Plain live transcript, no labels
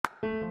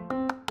Hey,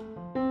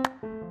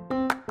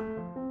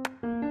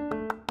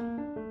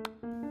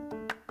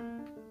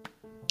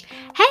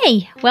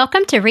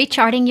 welcome to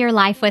Recharting Your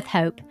Life with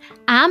Hope.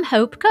 I'm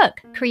Hope Cook,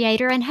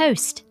 creator and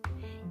host.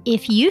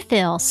 If you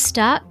feel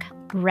stuck,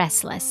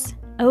 restless,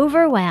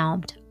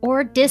 overwhelmed,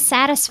 or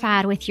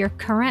dissatisfied with your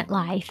current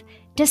life,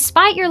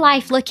 despite your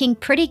life looking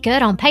pretty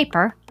good on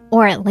paper,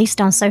 or at least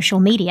on social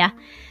media,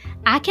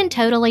 I can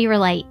totally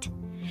relate.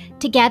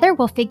 Together,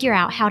 we'll figure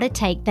out how to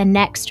take the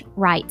next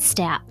right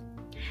step.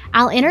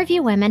 I'll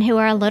interview women who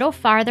are a little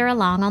farther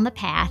along on the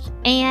path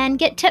and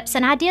get tips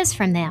and ideas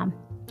from them.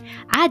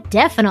 I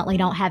definitely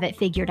don't have it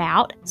figured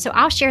out, so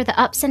I'll share the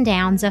ups and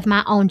downs of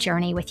my own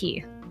journey with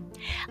you.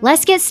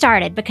 Let's get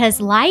started because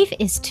life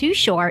is too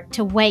short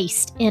to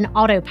waste in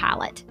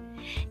autopilot.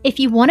 If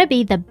you want to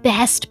be the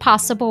best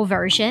possible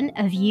version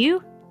of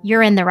you,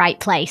 you're in the right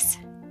place.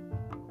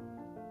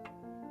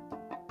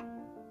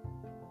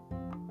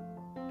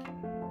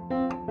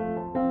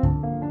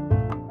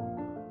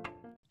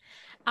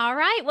 All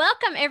right,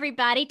 welcome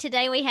everybody.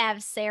 Today we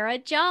have Sarah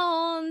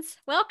Jones.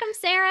 Welcome,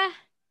 Sarah.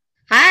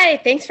 Hi,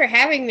 thanks for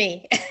having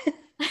me.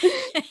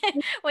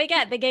 We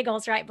got the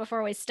giggles right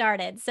before we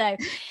started. So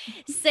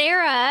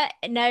Sarah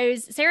and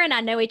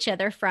I know each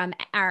other from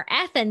our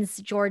Athens,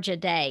 Georgia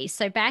days.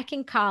 So back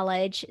in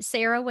college,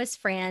 Sarah was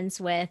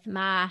friends with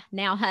my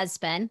now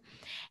husband.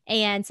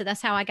 And so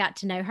that's how I got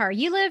to know her.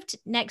 You lived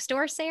next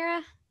door,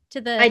 Sarah, to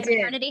the I did.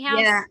 fraternity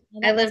house? Yeah,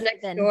 And I that live must have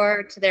next been,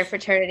 door to their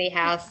fraternity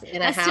house in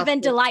a must have house. been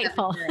with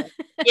delightful. 7 girls.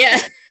 Yeah,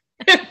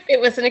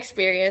 it was an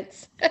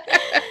experience.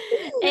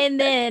 And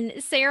then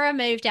Sarah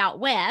moved out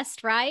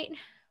west, right?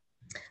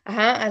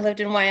 I lived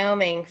in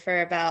Wyoming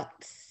for about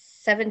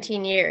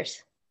 17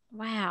 years.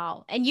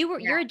 Wow. And you're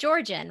Yeah. a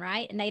Georgian,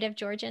 right? A native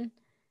Georgian?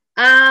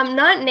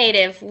 Not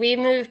native. We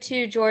moved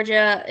to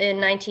Georgia in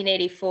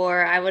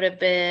 1984. I would have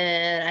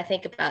been, I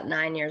think, about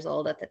 9 years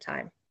old at the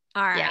time.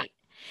 All Yeah, right.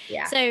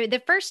 yeah. So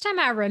the first time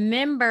I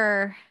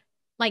remember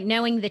like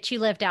knowing that you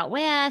lived out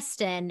west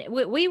and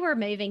we were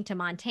moving to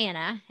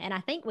Montana, and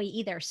I think we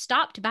either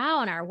stopped by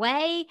on our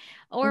way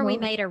or we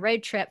Mhm. made a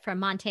road trip from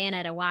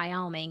Montana to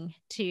Wyoming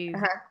to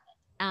Uh-huh.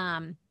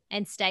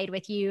 and stayed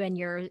with you and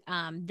your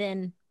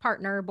then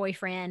partner,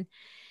 boyfriend.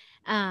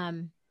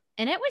 Um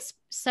and it was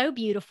so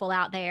beautiful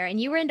out there,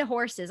 and you were into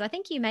horses. I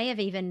think you may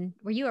have even,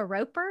 were you a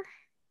roper?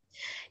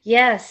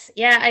 Yes.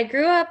 Yeah. I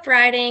grew up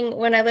riding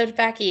when I lived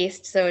back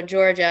east. So in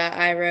Georgia,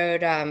 I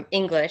rode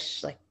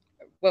English, like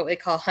what we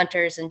call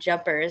hunters and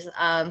jumpers.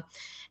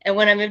 And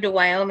when I moved to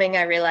Wyoming,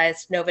 I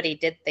realized nobody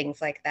did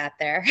things like that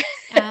there.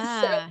 So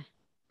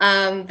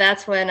Ah.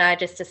 that's when I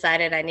just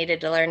decided I needed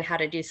to learn how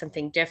to do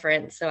something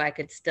different so I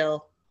could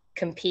still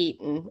compete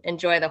and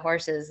enjoy the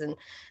horses. And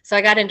so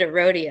I got into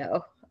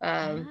rodeo.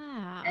 And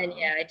Oh.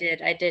 yeah, I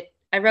did.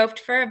 I roped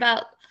for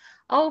about,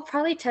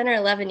 probably 10 or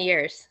 11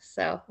 years.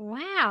 So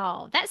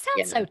Wow, that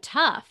sounds yeah. so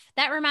tough.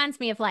 That reminds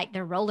me of like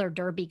the roller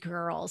derby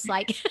girls,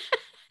 like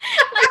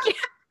like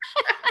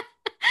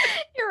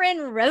you're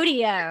in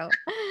rodeo.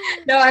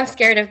 No, I'm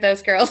scared of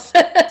those girls.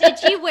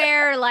 Did you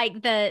wear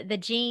like the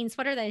jeans?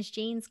 What are those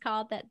jeans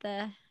called that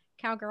the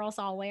cowgirls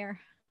all wear?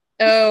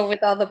 Oh,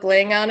 with all the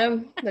bling on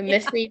them, the Yeah.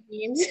 Missy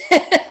jeans.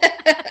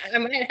 I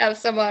might have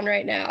some on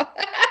right now.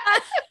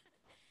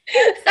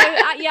 So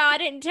yeah, I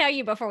didn't tell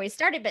you before we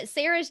started, but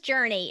Sarah's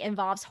journey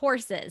involves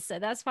horses. So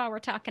that's why we're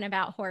talking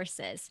about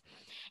horses.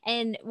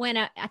 And when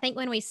I think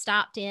when we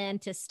stopped in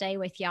to stay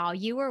with y'all,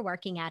 you were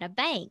working at a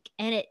bank,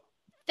 and it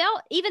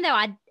felt, even though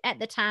I at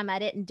the time I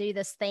didn't do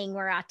this thing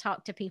where I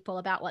talk to people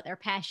about what their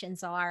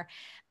passions are,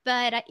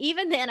 but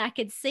even then I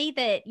could see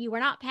that you were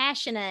not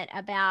passionate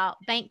about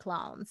bank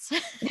loans.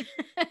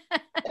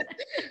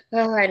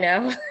 Oh, I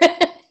know.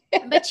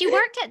 But you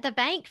worked at the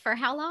bank for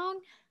how long?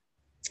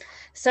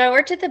 So I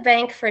worked at the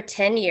bank for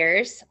 10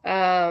 years.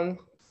 And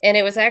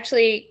it was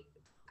actually,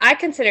 I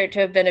consider it to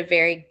have been a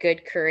very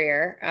good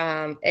career.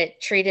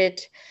 It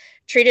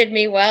treated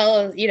me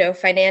well,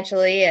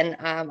 financially. And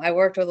I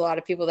worked with a lot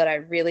of people that I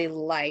really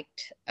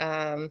liked.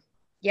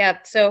 Yeah.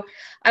 So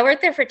I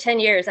worked there for 10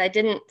 years. I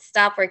didn't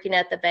stop working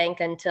at the bank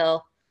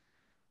until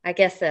I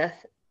guess the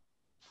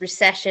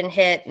recession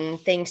hit and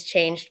things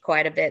changed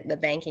quite a bit in the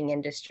banking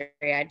industry.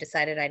 I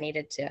decided I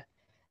needed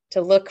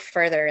to look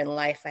further in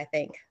life, I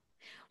think.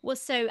 Well,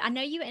 so I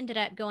know you ended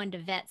up going to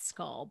vet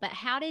school, but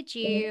how did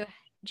you,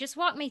 just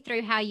walk me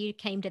through how you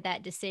came to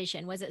that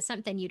decision? Was it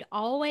something you'd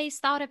always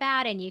thought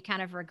about and you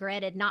kind of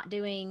regretted not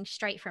doing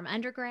straight from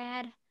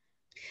undergrad?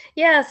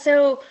 Yeah,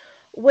 so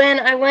when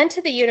I went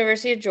to the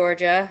University of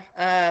Georgia,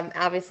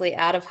 obviously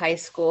out of high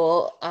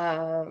school,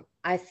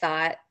 I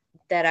thought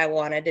that I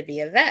wanted to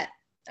be a vet.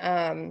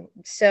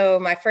 So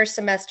my first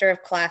semester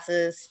of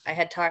classes, I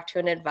had talked to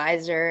an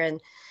advisor, and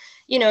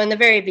in the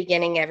very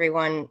beginning,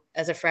 everyone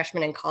as a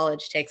freshman in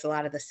college takes a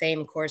lot of the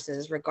same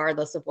courses,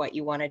 regardless of what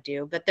you want to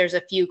do. But there's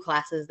a few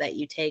classes that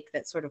you take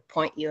that sort of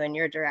point you in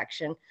your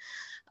direction.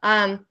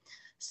 Um,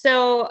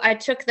 so I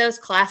took those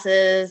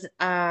classes.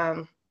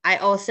 I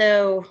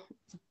also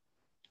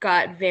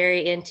got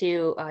very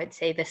into, I'd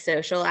say, the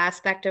social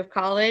aspect of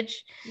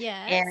college,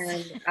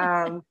 Yes.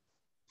 and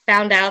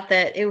found out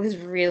that it was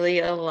really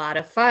a lot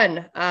of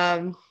fun.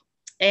 And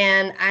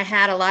I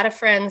had a lot of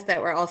friends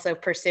that were also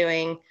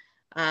pursuing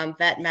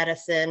vet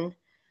medicine.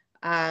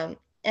 And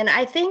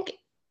I think,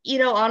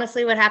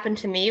 honestly, what happened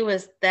to me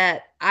was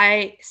that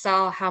I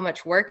saw how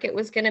much work it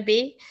was going to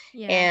be,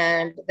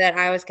 and that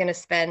I was going to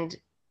spend,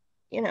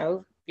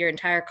 your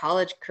entire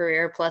college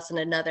career plus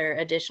another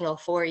additional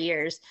 4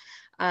 years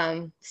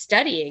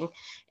studying.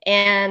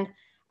 And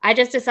I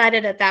just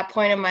decided at that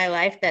point in my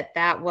life that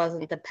that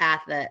wasn't the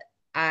path that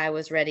I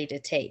was ready to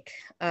take.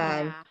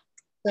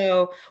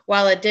 So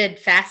while it did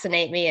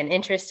fascinate me and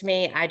interest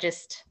me, I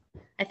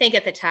think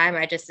at the time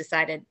I just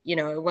decided,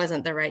 it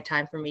wasn't the right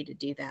time for me to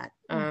do that.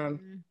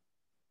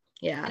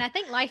 Yeah. And I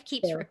think life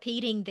keeps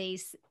repeating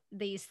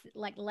these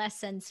like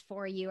lessons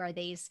for you, or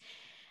these,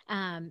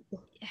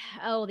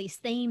 these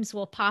themes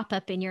will pop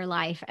up in your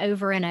life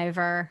over and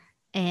over.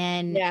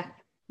 And,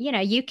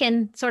 you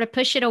can sort of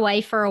push it away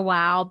for a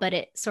while, but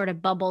it sort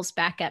of bubbles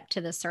back up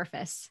to the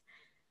surface.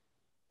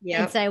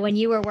 Yeah. And so when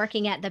you were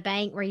working at the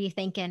bank, were you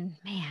thinking,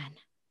 man,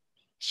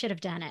 should have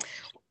done it?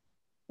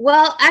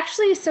 Well,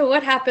 actually, so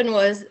what happened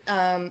was,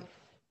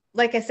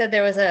 like I said,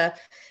 there was a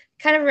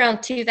kind of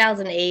around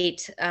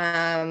 2008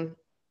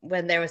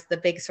 when there was the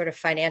big sort of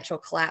financial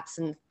collapse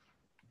and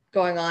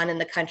going on in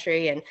the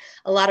country, and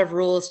a lot of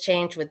rules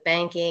changed with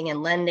banking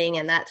and lending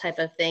and that type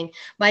of thing.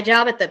 My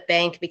job at the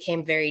bank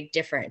became very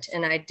different,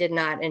 and I did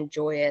not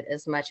enjoy it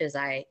as much as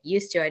I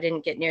used to. I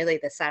didn't get nearly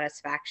the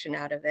satisfaction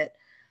out of it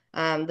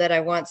that I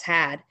once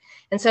had.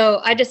 And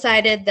so I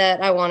decided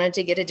that I wanted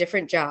to get a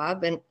different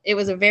job. And it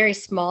was a very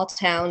small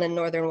town in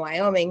northern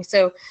Wyoming,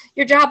 so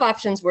your job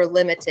options were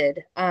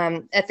limited.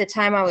 At the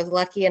time, I was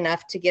lucky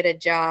enough to get a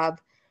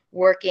job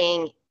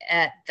working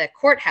at the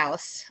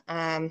courthouse.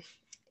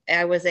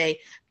 I was a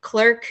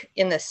clerk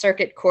in the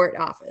circuit court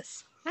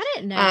office. I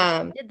didn't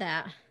know you did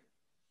that.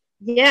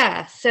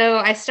 Yeah. So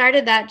I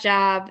started that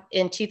job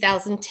in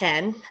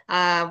 2010,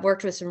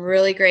 worked with some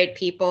really great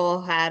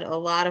people, had a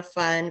lot of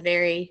fun,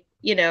 very,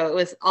 it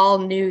was all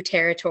new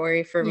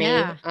territory for me.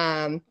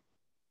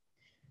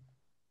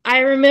 I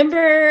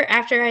remember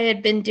after I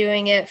had been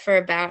doing it for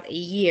about a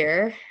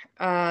year,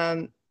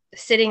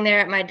 sitting there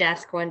at my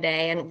desk one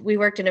day, and we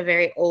worked in a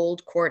very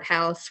old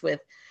courthouse with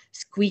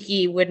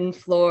squeaky wooden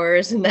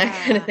floors and that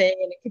kind of thing.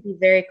 And it could be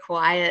very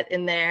quiet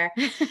in there.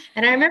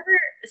 And I remember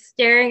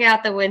staring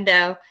out the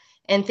window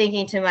and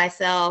thinking to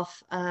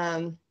myself,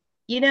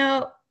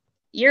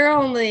 you're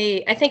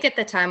only, I think at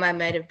the time I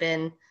might have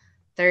been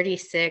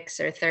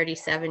 36 or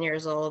 37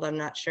 years old. I'm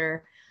not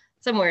sure,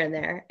 somewhere in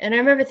there. And I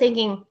remember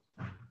thinking,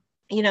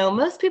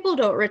 most people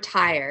don't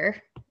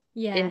retire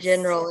in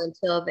general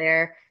until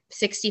they're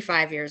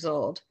 65 years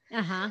old.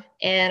 And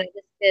I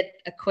just did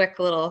a quick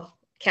little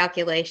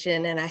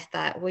calculation, and I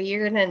thought, well,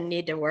 you're going to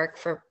need to work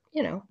for,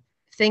 if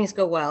things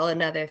go well,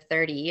 another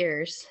 30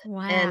 years.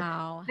 Wow. And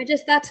I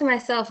just thought to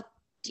myself,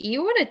 do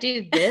you want to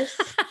do this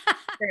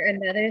for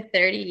another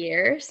 30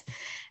 years?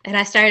 And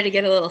I started to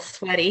get a little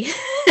sweaty.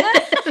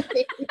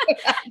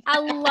 I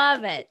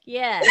love it.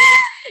 Yes.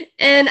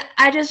 And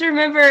I just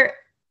remember,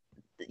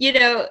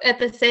 at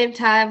the same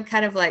time,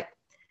 kind of like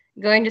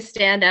going to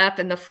stand up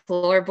and the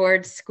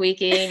floorboards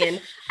squeaking.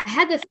 And I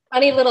had this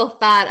funny little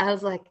thought. I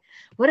was like,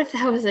 what if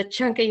that was a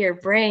chunk of your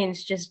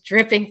brains just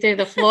dripping through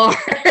the floor?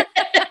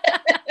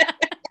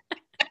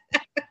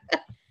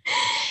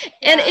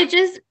 And it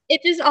just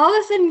all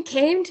of a sudden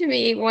came to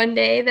me one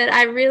day that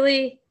I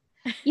really,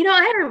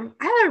 I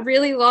have a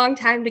really long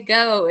time to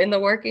go in the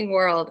working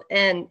world.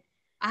 And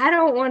I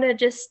don't want to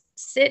just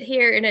sit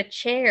here in a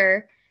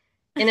chair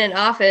in an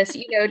office,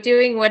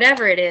 doing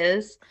whatever it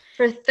is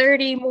for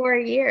 30 more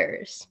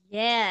years.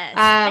 Yes.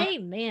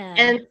 Amen.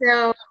 And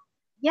so,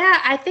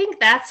 I think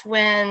that's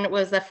when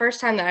was the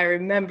first time that I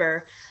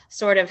remember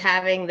sort of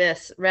having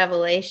this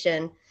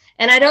revelation.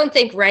 And I don't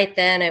think right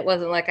then it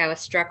wasn't like I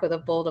was struck with a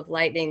bolt of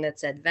lightning that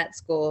said vet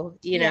school,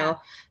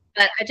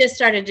 but I just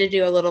started to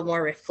do a little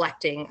more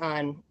reflecting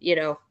on,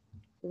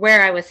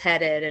 where I was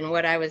headed and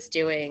what I was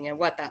doing and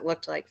what that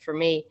looked like for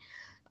me.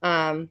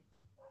 And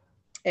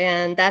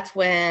that's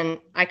when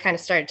I kind of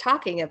started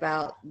talking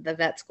about the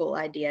vet school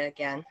idea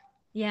again.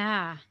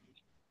 Yeah.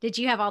 Did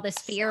you have all this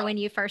fear when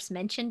you first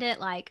mentioned it?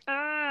 Like,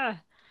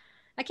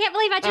 I can't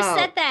believe I just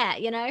said that,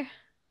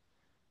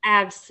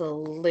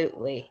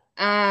 Absolutely.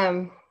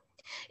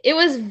 It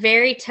was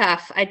very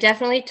tough. I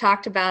definitely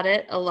talked about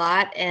it a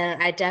lot,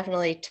 and I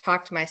definitely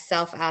talked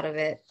myself out of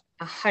it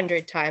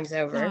 100 times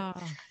over.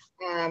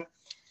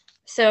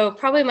 So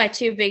probably my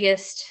two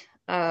biggest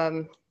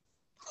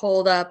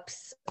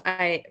holdups,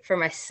 for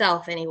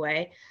myself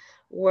anyway,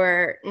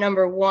 were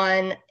number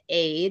one,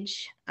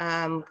 age.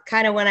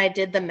 Kind of when I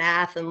did the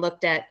math and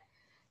looked at,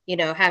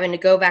 having to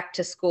go back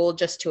to school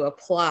just to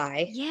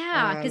apply.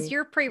 Yeah, because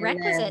your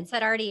prerequisites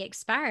had already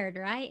expired,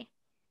 right?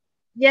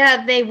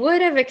 Yeah, they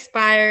would have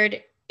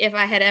expired if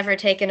I had ever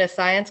taken a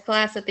science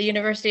class at the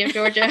University of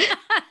Georgia,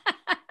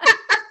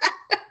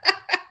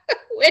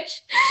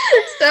 which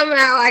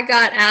somehow I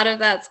got out of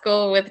that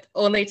school with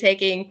only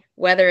taking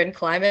weather and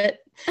climate.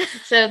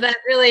 So that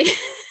really...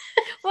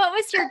 What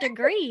was your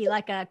degree?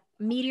 Like a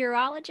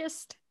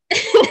meteorologist?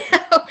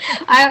 No,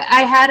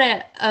 I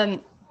had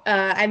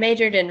I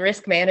majored in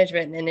risk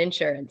management and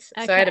insurance.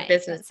 Okay. So I had a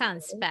business. That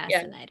sounds Yeah.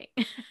 fascinating.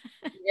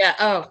 Yeah.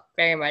 Oh,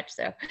 very much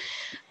so.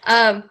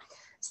 Um,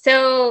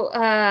 so,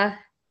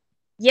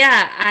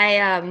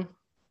 yeah,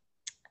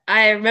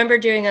 I remember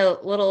doing a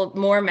little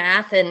more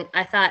math, and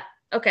I thought,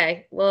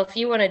 okay, well, if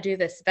you want to do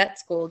this vet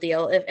school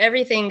deal, if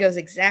everything goes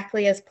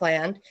exactly as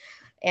planned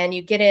and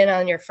you get in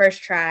on your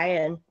first try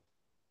and,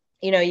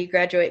 you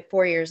graduate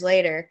 4 years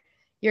later,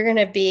 you're going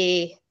to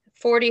be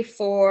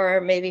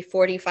 44, maybe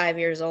 45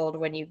 years old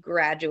when you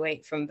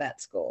graduate from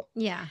vet school.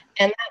 Yeah.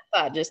 And that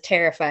thought just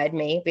terrified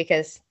me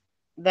because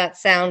that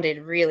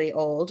sounded really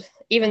old.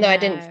 Even though I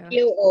didn't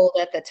feel old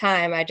at the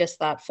time, I just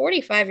thought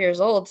 45 years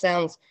old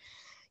sounds,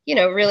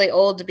 really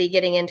old to be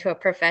getting into a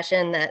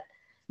profession that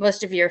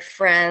most of your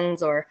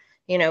friends or,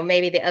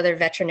 maybe the other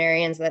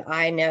veterinarians that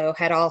I know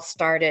had all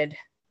started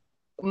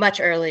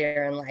much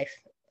earlier in life.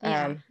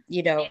 Yeah.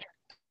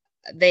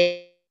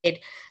 They'd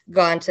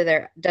done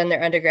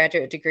their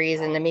undergraduate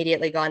degrees and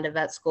immediately gone to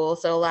vet school.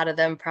 So a lot of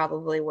them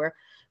probably were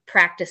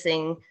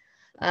practicing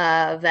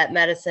vet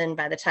medicine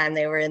by the time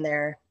they were in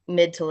their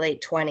mid to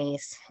late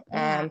 20s.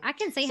 Yeah, I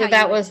can see so how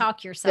that you would was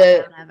talk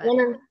yourself out of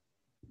it.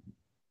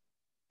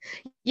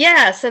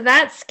 Yeah, so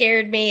that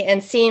scared me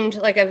and seemed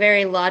like a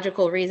very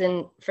logical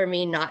reason for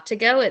me not to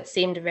go. It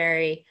seemed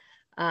very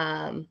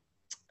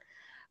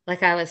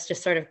like I was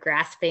just sort of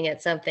grasping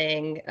at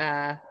something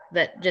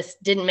that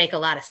just didn't make a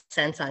lot of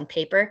sense on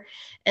paper.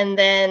 And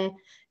then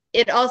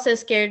it also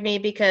scared me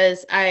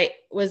because I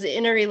was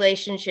in a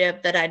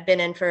relationship that I'd been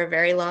in for a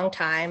very long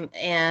time,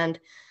 and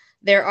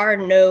there are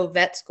no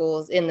vet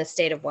schools in the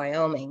state of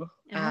Wyoming.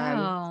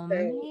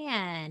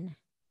 Man.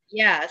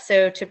 Yeah,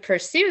 so to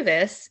pursue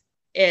this,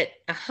 it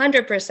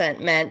 100%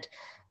 meant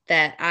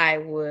that I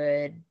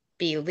would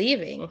be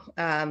leaving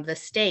the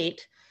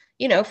state,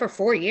 for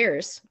 4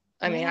 years.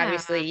 I mean,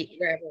 obviously,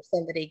 wherever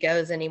somebody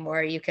goes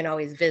anymore, you can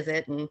always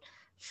visit and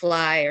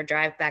fly or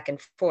drive back and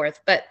forth.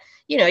 But,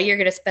 you're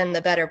going to spend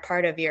the better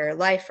part of your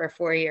life for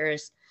 4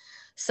 years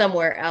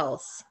somewhere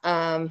else.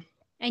 And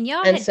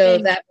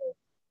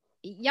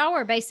y'all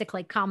were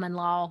basically common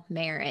law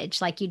marriage,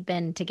 like you'd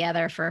been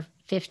together for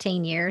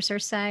 15 years or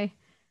so.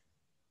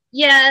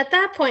 Yeah, at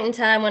that point in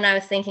time when I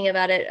was thinking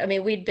about it, I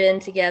mean, we'd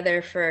been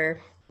together for,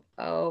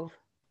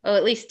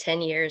 at least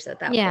 10 years at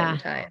that point in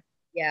time.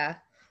 Yeah.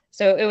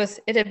 So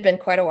it had been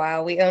quite a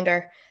while. We owned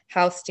our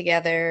house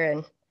together,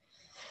 and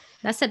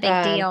that's a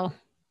big deal.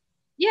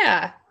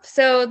 Yeah.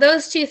 So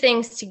those two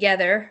things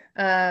together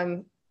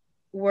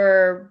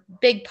were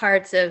big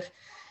parts of,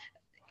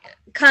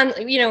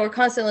 we're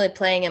constantly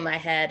playing in my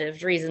head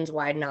of reasons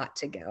why not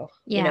to go.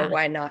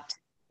 Why not to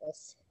do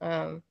this.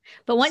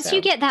 But once you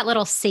get that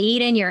little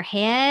seed in your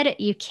head,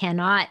 you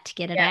cannot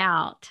get it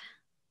out.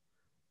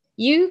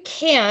 You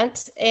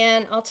can't.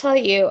 And I'll tell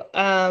you,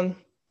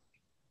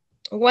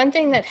 one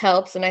thing that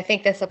helps, and I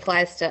think this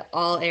applies to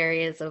all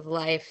areas of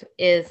life,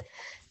 is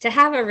to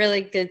have a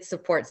really good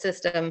support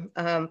system,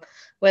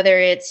 whether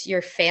it's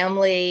your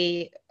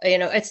family,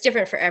 it's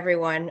different for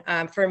everyone.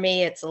 For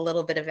me, it's a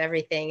little bit of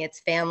everything.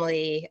 It's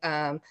family,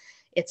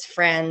 it's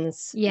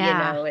friends,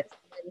 it's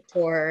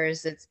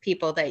mentors, it's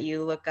people that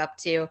you look up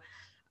to.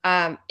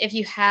 If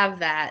you have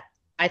that,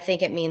 I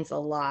think it means a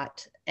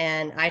lot.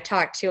 And I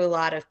talked to a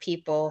lot of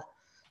people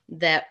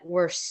that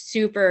were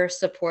super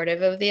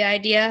supportive of the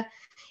idea.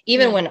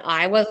 Even when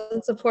I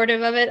wasn't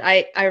supportive of it,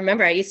 I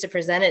remember I used to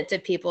present it to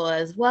people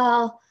as,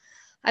 well,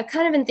 I've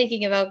kind of been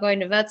thinking about going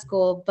to vet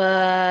school,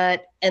 and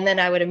then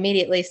I would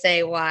immediately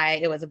say why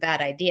it was a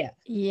bad idea.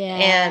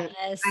 Yes. And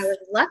I was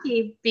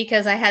lucky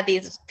because I had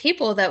these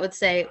people that would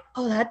say,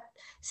 oh, that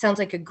sounds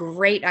like a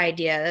great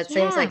idea. That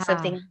seems like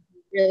something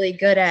you're really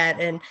good at.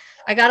 And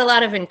I got a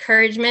lot of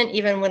encouragement,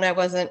 even when I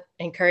wasn't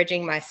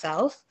encouraging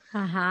myself.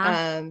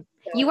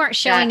 You weren't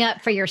showing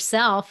up for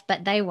yourself,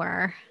 but they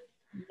were.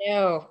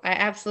 No, I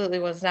absolutely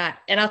was not.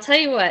 And I'll tell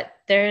you what,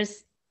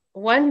 there's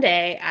one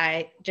day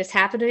I just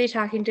happened to be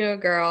talking to a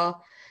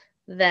girl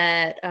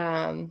that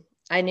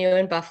I knew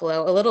in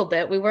Buffalo a little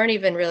bit. We weren't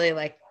even really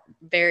like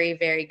very,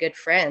 very good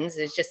friends.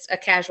 It's just a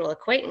casual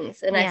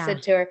acquaintance. And I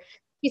said to her,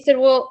 he said,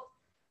 well,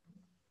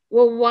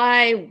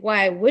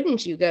 why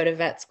wouldn't you go to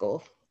vet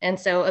school? And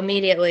so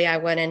immediately I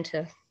went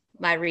into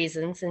my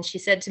reasons. And she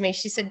said to me,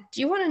 do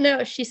you want to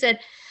know? She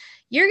said,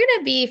 you're going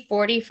to be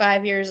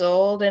 45 years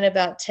old in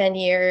about 10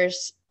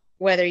 years,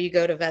 whether you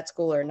go to vet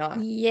school or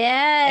not.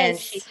 Yes. And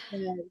she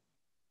said,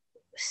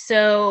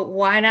 so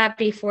why not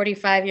be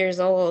 45 years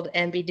old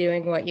and be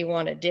doing what you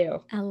want to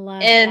do? I love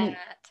that.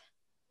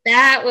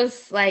 That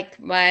was like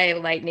my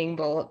lightning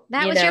bolt.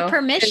 That was your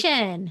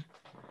permission.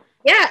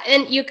 Yeah.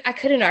 And I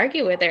couldn't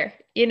argue with her.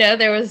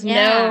 There was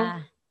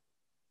nothing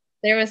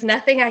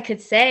I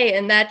could say.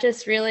 And that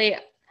just really,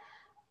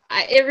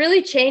 I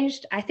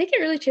think it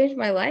really changed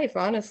my life,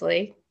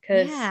 honestly,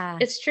 because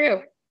it's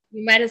true.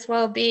 You might as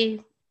well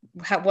be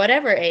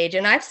whatever age.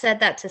 And I've said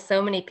that to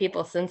so many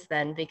people since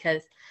then,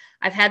 because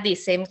I've had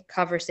these same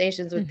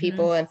conversations with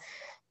people, and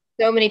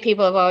so many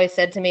people have always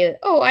said to me,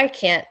 oh, I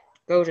can't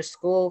go to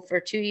school for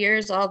 2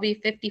 years. I'll be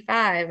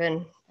 55.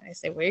 And I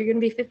say, well, you're going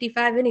to be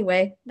 55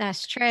 anyway.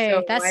 That's So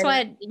true. That's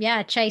why not? what,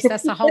 yeah, Chase,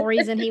 that's the whole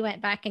reason he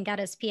went back and got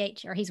his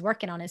PhD, or he's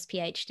working on his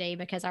PhD,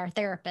 because our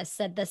therapist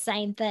said the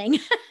same thing.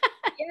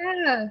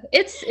 Yeah,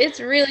 it's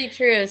really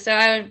true. So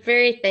I was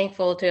very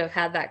thankful to have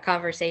had that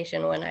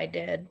conversation when I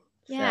did.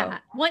 So Yeah.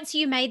 Once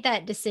you made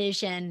that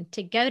decision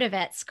to go to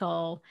vet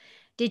school,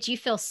 did you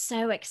feel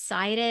so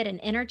excited and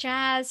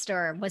energized,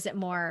 or was it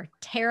more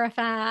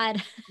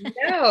terrified?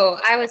 no,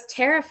 I was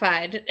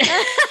terrified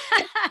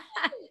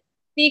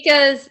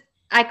because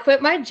I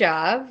quit my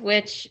job,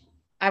 which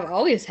I've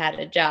always had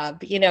a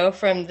job,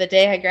 from the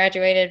day I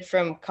graduated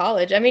from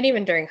college. I mean,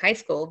 even during high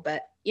school,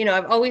 but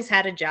I've always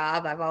had a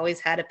job. I've always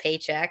had a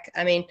paycheck.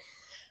 I mean,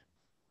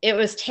 it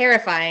was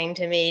terrifying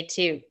to me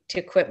to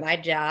quit my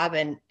job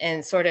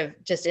and sort of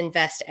just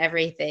invest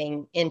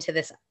everything into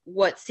this,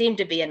 what seemed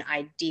to be an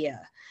idea.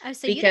 Oh,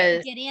 so you didn't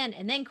Because get in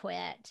and then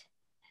quit.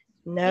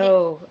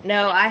 no,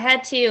 I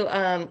had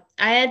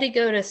to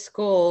go to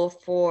school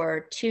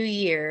for 2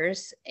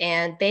 years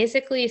and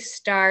basically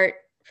start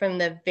from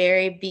the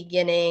very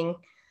beginning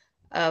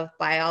of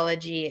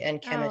biology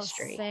and Oh,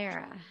 chemistry.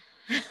 Sarah.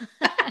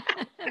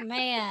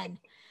 Man.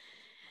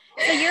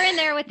 So you're in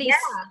there with Yeah.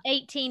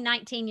 these 18,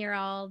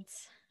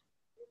 19-year-olds.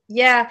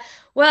 Yeah.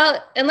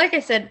 Well, and like I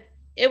said,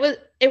 it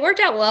worked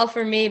out well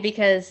for me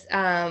because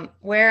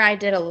where I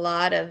did a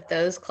lot of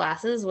those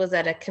classes was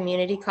at a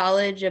community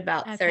college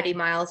about 30 Okay.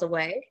 miles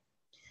away.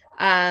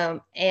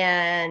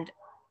 And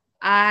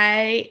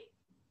I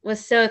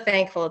was so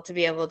thankful to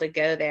be able to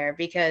go there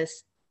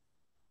because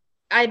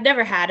I'd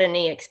never had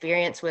any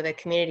experience with a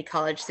community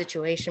college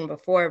situation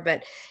before,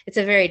 but it's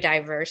a very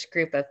diverse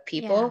group of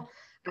people.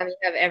 Yeah. I mean,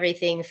 you have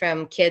everything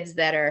from kids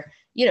that are,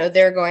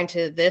 they're going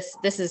to this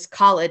is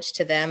college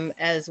to them,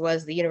 as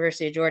was the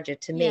University of Georgia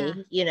to Yeah.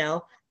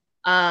 me,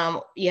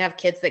 you have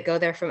kids that go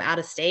there from out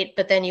of state,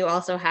 but then you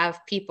also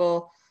have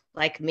people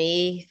like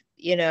me,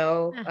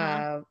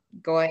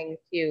 going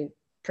to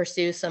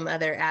pursue some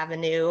other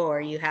avenue, or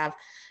you have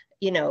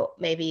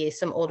maybe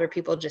some older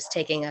people just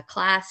taking a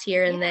class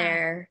here and Yeah.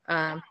 there.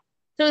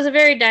 So it was a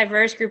very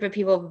diverse group of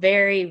people,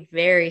 very,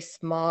 very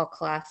small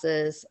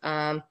classes.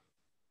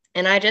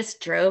 And I just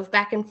drove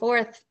back and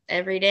forth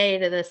every day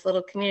to this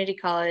little community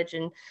college.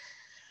 And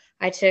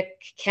I took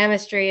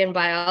chemistry and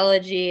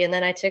biology, and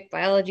then I took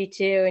biology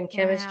 2 and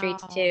chemistry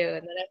Wow. 2,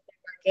 and then I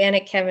took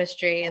organic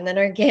chemistry, and then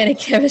organic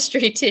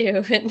chemistry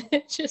 2. And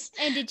it just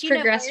And did you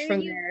progressed know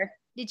from there.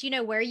 did you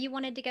know where you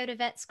wanted to go to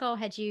vet school?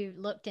 Had you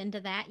looked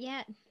into that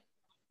yet?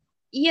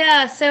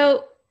 Yeah,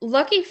 so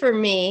lucky for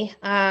me,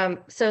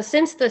 so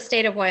since the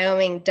state of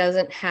Wyoming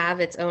doesn't have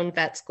its own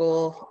vet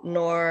school,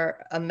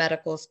 nor a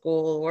medical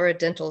school or a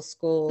dental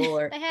school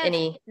or They have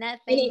nothing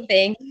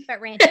anything,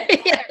 but ranches.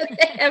 yeah,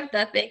 they have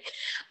nothing.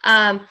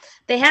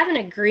 They have an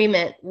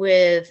agreement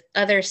with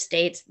other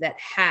states that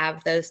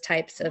have those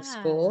types of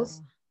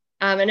schools,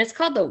 and it's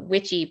called the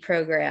Witchy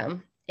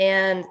program.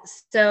 And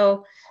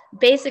so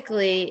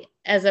basically,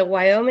 as a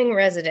Wyoming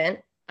resident,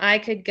 I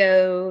could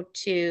go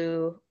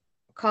to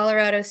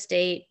Colorado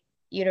State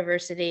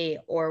University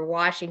or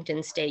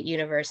Washington State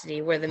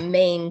University were the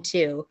main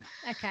two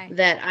Okay.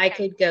 that I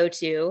could go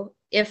to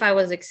if I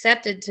was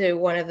accepted to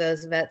one of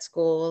those vet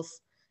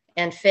schools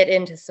and fit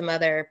into some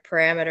other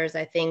parameters.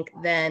 I think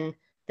then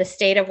the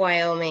state of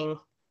Wyoming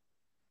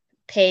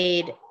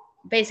paid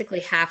basically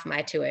half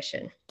my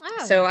tuition.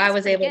 Oh, So I that's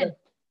was pretty able good. to,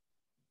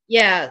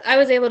 yeah, I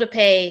was able to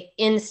pay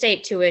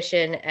in-state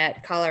tuition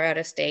at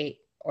Colorado State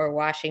or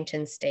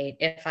Washington State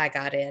if I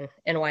got in,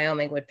 and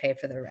Wyoming would pay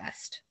for the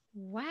rest.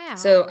 Wow.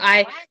 So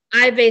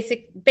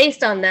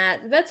based on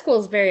that, vet school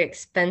is very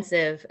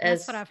expensive,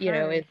 That's as what I've you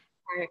know,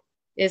 heard.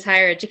 is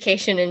higher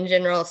education in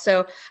general.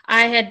 So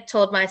I had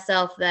told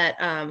myself that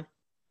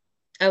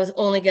I was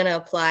only going to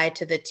apply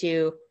to the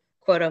two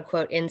quote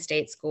unquote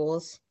in-state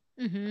schools.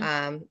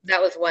 That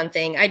was one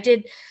thing. I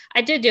did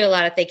do a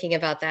lot of thinking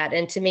about that,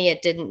 and to me,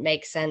 it didn't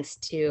make sense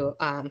to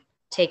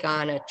take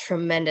on a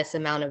tremendous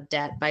amount of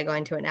debt by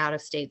going to an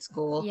out-of-state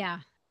school. Yeah.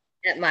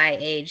 At my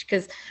age,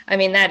 because I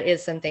mean that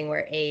is something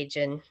where age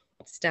and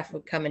stuff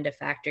would come into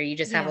factor. You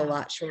just have a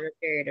lot shorter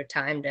period of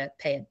time to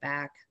pay it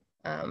back.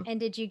 And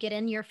did you get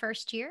in your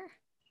first year?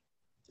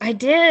 I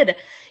did.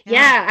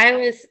 Yeah, I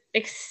was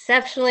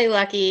exceptionally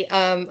lucky.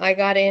 I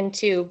got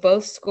into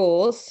both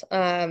schools.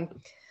 I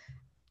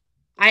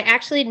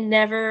actually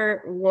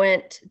never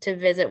went to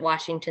visit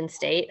Washington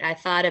State. I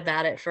thought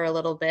about it for a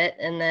little bit,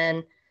 and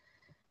then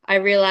I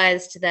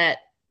realized that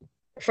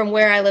from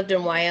where I lived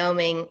in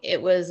Wyoming, it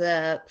was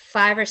a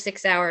 5 or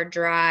 6 hour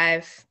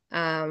drive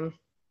on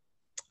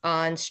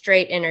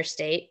straight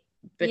interstate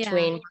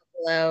between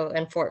Buffalo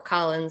and Fort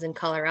Collins in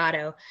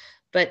Colorado.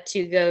 But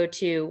to go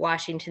to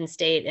Washington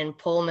State and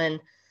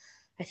Pullman,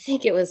 I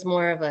think it was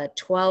more of a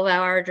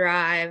 12-hour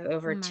drive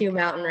over two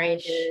mountain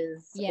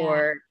ranges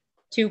or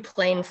 2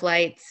 plane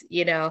flights,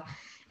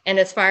 And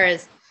as far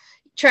as,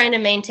 trying to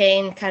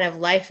maintain kind of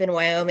life in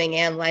Wyoming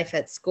and life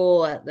at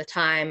school at the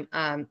time,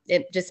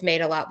 it just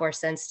made a lot more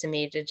sense to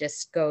me to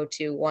just go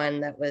to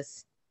one that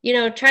was,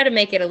 try to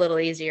make it a little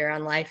easier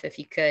on life if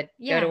you could.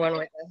 Go to Yeah. one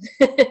with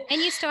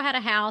And you still had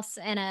a house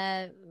and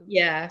a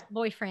yeah,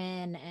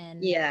 boyfriend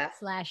and yeah,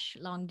 slash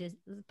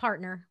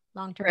partner,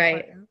 long-term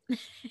right, partner.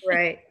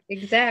 right,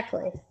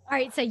 exactly. All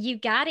right, so you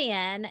got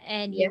in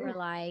and you were Yeah.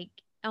 like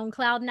on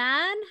cloud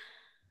nine?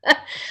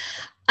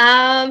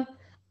 Um,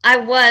 I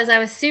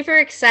was super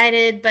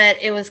excited, but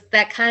it was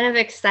that kind of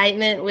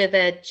excitement with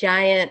a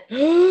giant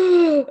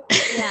Yeah.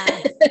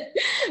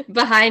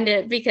 behind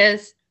it,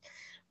 because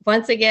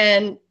once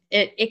again,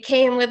 it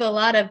came with a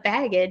lot of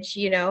baggage,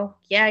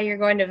 Yeah, you're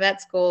going to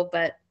vet school,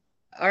 but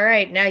all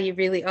right, now you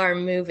really are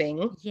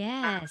moving.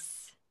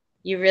 Yes.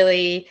 You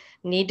really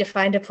need to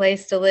find a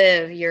place to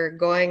live. You're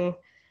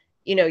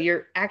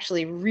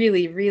actually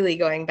really, really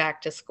going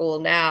back to school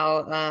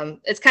now.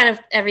 It's kind of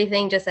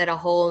everything just at a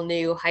whole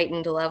new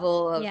heightened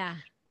level of Yeah.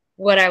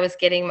 what I was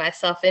getting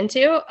myself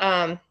into.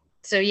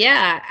 So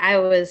yeah, I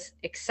was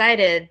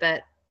excited,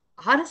 but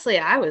honestly,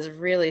 I was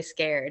really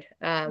scared.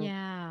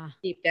 Yeah.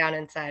 Deep down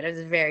inside, I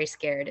was very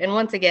scared. And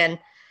once again,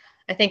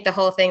 I think the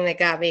whole thing that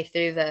got me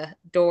through the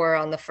door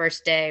on the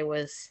first day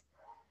was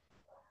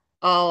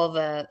all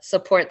the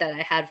support that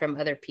I had from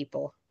other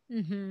people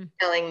Mm-hmm.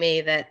 telling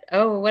me that,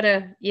 oh, what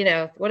a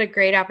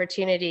great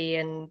opportunity.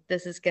 And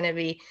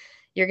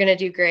you're going to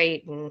do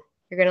great and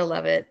you're going to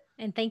love it.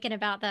 And thinking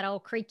about that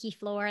old creaky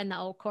floor in the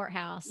old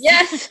courthouse.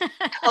 Yes.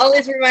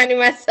 Always reminding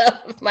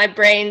myself of my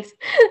brains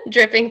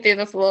dripping through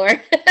the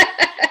floor.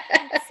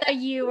 So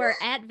you were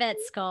at vet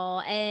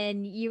school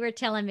and you were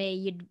telling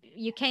me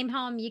you came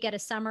home, you got a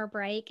summer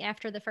break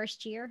after the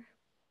first year?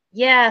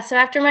 Yeah. So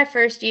after my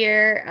first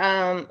year,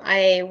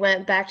 I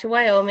went back to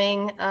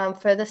Wyoming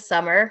for the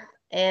summer.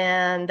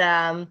 And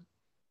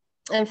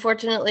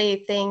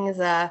unfortunately, things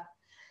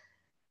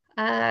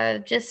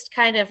just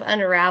kind of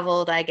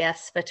unraveled, I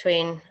guess,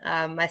 between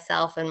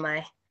myself and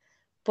my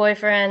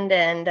boyfriend.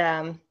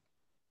 And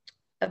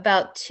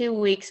about 2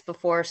 weeks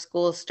before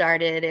school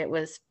started, it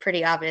was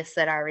pretty obvious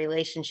that our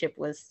relationship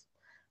was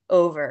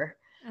over.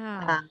 Oh,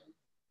 Um,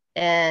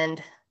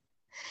 and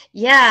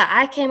yeah,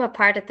 I came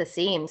apart at the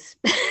seams.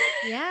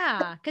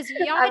 yeah. Because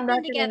y'all I'm had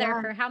not been gonna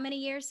together for how many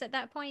years at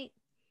that point?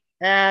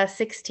 lie.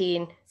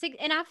 16.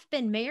 And I've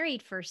been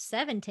married for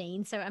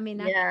 17. So, I mean,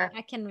 Yeah.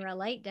 I can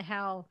relate to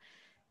how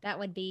that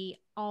would be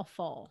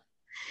awful.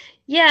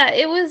 Yeah,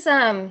 it was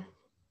one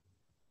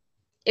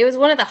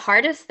of the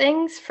hardest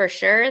things for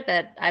sure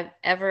that I've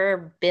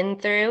ever been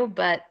through.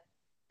 But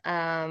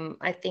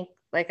I think,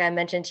 like I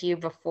mentioned to you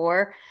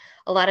before,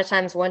 a lot of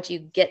times once you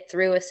get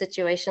through a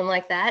situation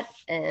like that,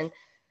 and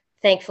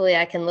thankfully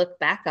I can look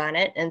back on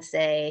it and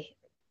say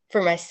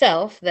for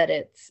myself that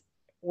it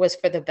was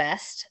for the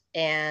best.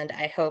 And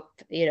I hope,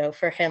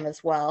 for him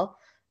as well.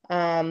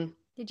 Um,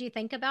 Did you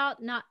think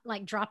about not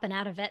like dropping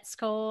out of vet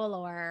school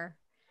or?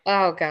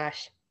 oh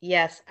gosh.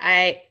 Yes.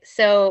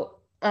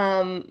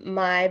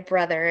 My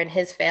brother and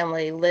his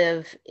family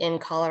live in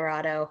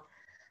Colorado,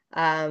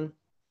 um,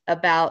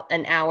 about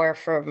an hour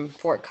from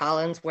Fort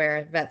Collins,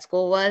 where vet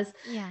school was.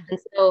 Yeah. And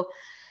so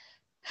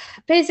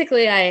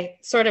basically, I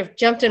sort of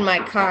jumped in my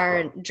car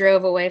and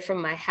drove away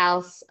from my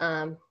house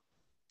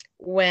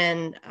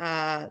when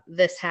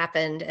this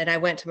happened. And I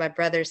went to my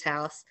brother's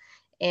house.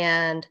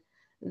 And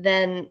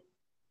then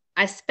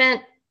I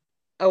spent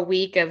a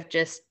week of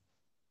just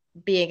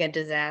being a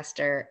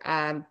disaster.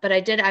 But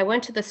I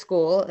went to the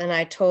school and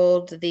I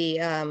told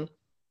the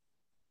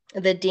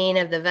dean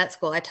of the vet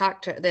school. I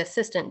talked to the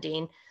assistant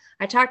dean.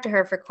 I talked to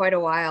her for quite a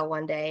while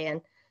one day,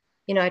 and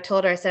I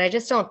told her, I said, I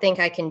just don't think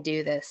I can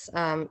do this.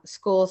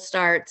 School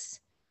starts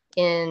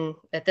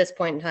at this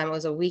point in time, it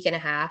was a week and a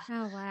half.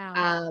 Oh,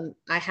 wow.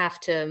 I have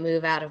to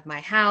move out of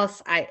my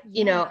house.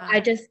 Yeah. I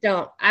just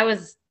don't. I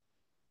was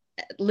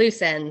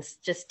loose ends,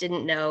 just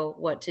didn't know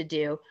what to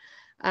do.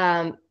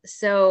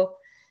 So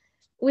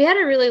we had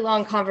a really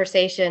long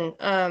conversation,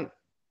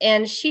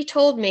 and she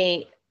told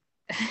me,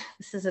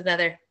 this is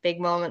another big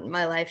moment in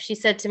my life. She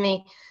said to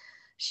me,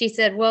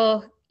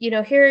 well,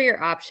 here are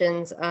your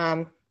options.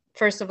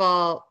 First of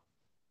all,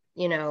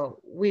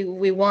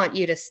 we want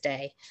you to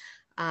stay.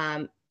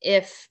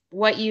 If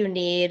what you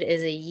need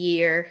is a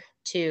year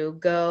to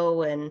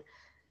go and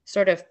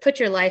sort of put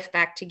your life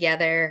back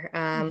together,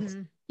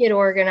 get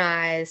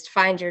organized,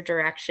 find your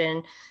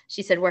direction,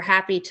 she said, we're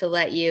happy to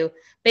let you.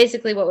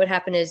 Basically, what would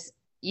happen is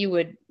you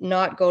would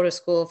not go to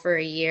school for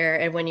a year.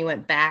 And when you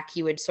went back,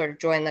 you would sort of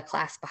join the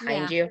class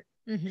behind you.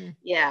 Mm-hmm.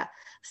 Yeah.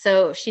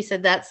 So she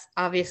said, that's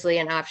obviously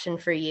an option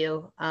for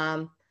you.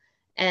 And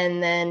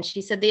then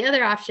she said, the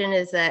other option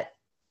is that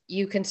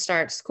you can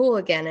start school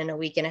again in a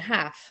week and a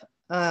half.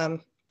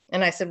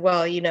 And I said,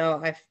 well,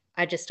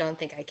 I just don't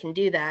think I can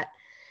do that.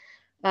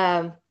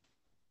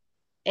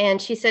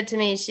 And she said to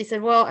me, she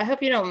said, well, I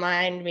hope you don't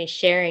mind me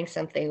sharing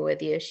something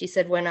with you. She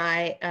said, when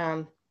I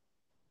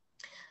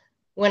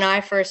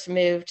first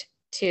moved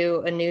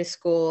to a new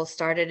school,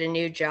 started a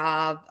new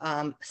job,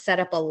 set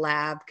up a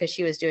lab because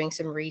she was doing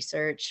some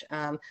research,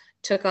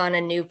 took on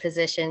a new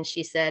position.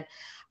 She said,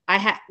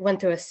 I went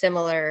through a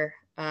similar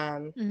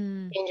change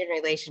in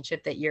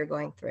relationship that you're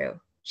going through.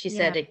 She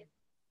said it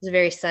was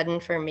very sudden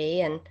for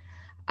me. And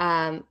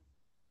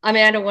I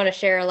mean, I don't want to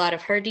share a lot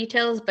of her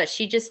details, but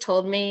she just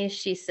told me,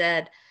 she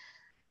said,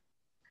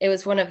 it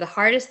was one of the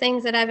hardest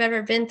things that I've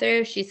ever been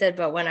through. She said,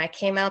 but when I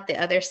came out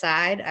the other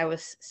side, I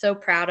was so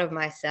proud of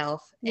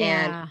myself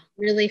and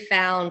really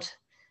found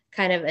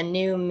kind of a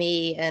new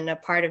me and a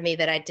part of me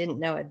that I didn't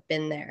know had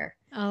been there.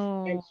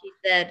 Oh. And she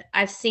said,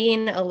 I've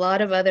seen a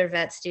lot of other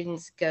vet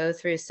students go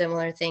through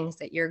similar things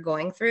that you're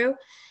going through.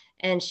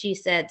 And she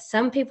said,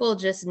 some people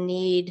just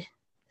need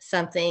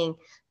something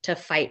to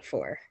fight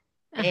for.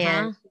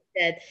 And she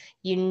said,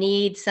 you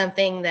need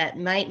something that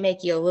might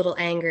make you a little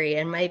angry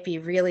and might be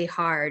really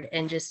hard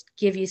and just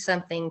give you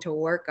something to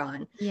work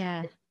on.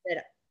 Yeah.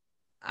 Said,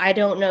 I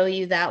don't know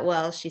you that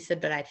well, she said,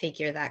 but I think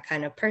you're that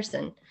kind of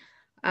person.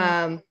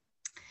 And,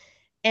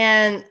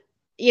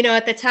 you know,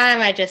 at the time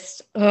I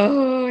just,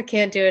 I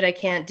can't do it. I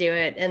can't do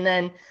it. And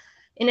then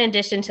in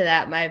addition to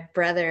that, my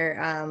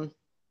brother,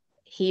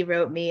 he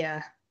wrote me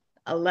a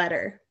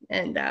letter,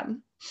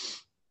 and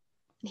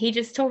he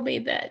just told me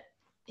that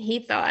he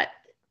thought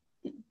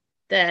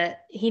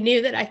that he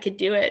knew that I could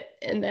do it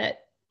and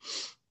that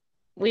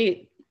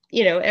we,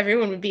 you know,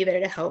 everyone would be there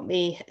to help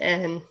me.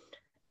 And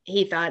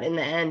he thought in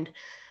the end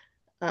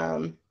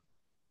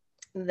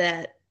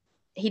that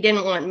he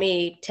didn't want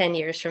me 10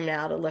 years from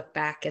now to look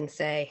back and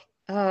say,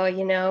 oh,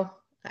 you know,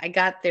 I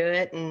got through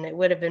it and it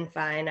would have been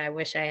fine. I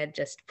wish I had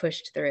just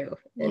pushed through.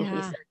 And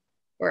he said,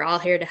 we're all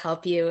here to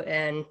help you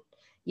and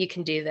you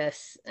can do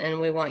this. And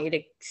we want you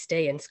to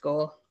stay in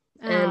school.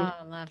 And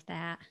I love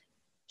that.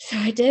 So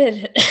I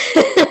did.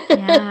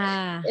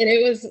 Yeah. And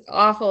it was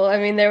awful. I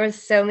mean, there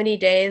was so many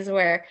days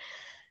where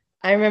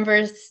I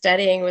remember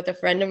studying with a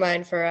friend of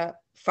mine for a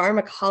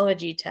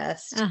pharmacology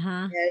test.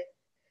 And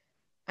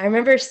I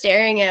remember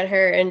staring at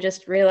her and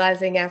just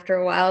realizing after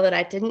a while that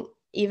I didn't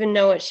even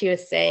know what she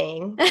was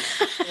saying.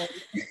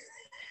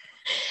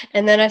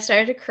 And then I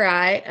started to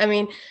cry. I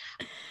mean,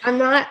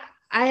 I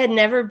had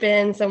never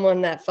been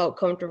someone that felt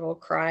comfortable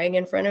crying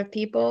in front of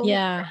people.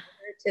 Yeah.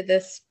 To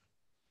this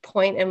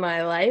point in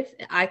my life,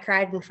 I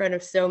cried in front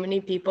of so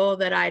many people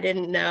that I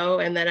didn't know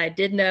and that I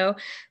did know,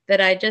 that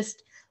I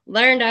just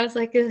learned. I was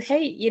like,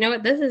 hey, you know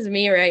what? This is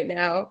me right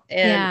now.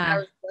 And I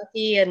was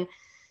lucky. And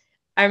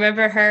I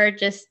remember her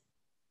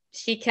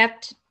she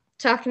kept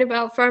talking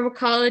about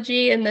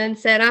pharmacology and then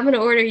said, I'm going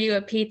to order you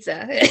a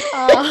pizza.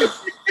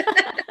 Oh.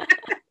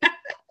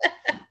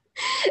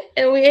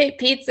 And we ate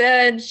pizza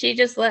and she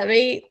just let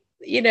me,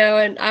 you know,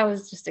 and I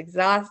was just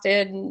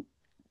exhausted. And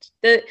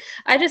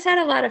I just had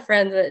a lot of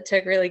friends that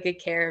took really good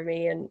care of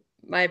me, and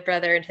my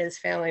brother and his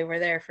family were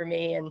there for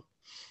me. And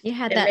you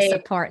had that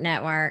support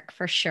network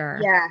for sure.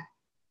 Yeah.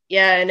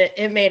 Yeah. And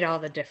it made all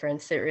the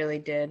difference. It really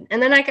did.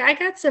 And then I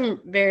got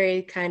some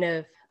very kind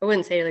of, I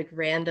wouldn't say like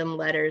random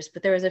letters,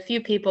 but there was a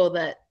few people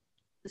that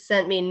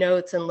sent me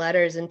notes and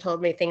letters and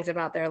told me things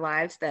about their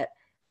lives that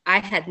I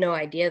had no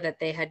idea that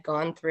they had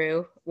gone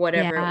through,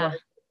 whatever it was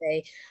that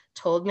they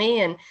told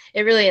me. And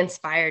it really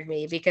inspired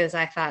me because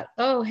I thought,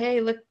 oh,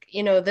 hey, look,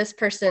 you know, this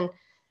person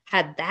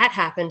had that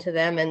happen to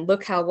them and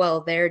look how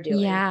well they're doing.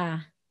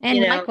 Yeah. And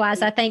you know?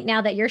 Likewise, I think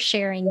now that you're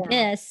sharing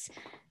this,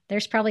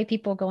 there's probably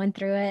people going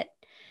through it.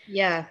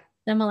 Yeah.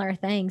 Similar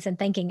things and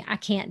thinking, I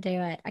can't do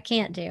it. I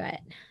can't do it.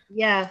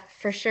 Yeah,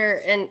 for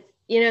sure. And,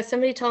 you know,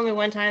 somebody told me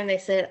one time, they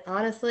said,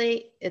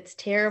 honestly, it's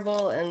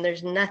terrible. And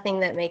there's nothing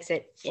that makes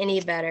it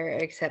any better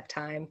except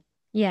time.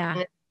 Yeah.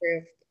 And it's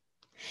true.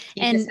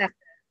 You just have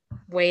to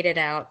wait it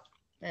out.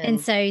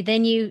 And so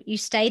then you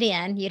stayed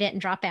in, you didn't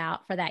drop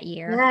out for that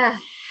year. Yeah,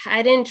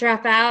 I didn't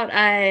drop out.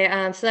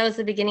 So that was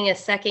the beginning of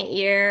second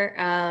year.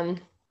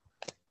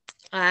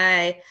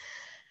 I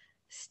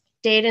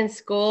stayed in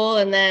school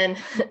and then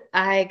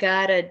I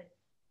got a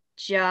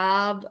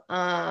job.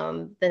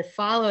 The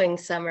following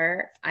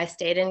summer, I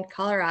stayed in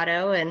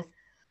Colorado and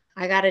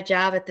I got a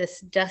job at this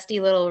dusty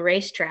little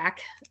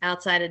racetrack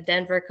outside of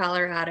Denver,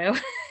 Colorado.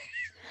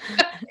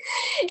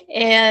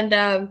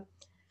 And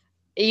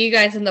you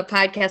guys in the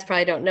podcast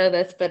probably don't know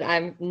this, but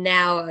I'm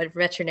now a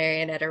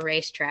veterinarian at a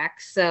racetrack.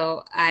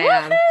 So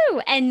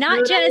Woohoo! And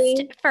not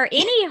just for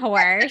any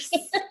horse.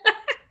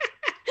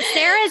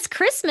 Sarah's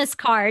Christmas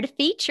card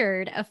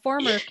featured a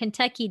former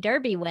Kentucky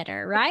Derby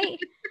winner, right?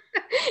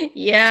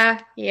 Yeah.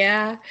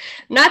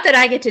 Not that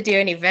I get to do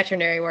any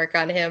veterinary work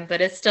on him,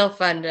 but it's still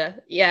fun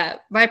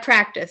my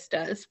practice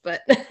does,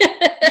 but.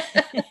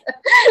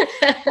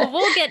 Well,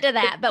 we'll get to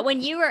that. But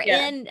when you were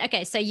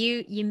so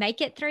you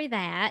make it through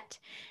that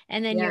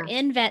and then you're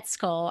in vet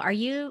school. Are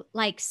you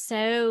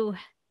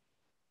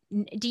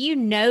do you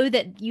know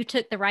that you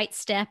took the right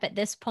step at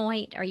this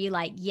point? Are you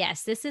like,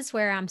 yes, this is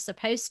where I'm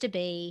supposed to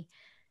be?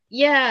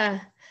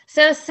 Yeah.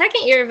 So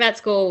second year of vet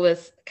school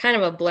was kind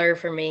of a blur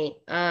for me.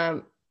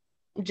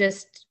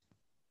 Just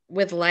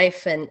with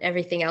life and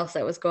everything else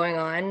that was going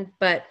on.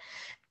 But,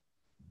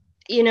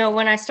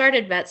 when I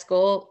started vet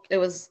school, it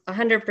was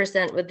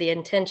 100% with the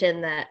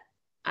intention that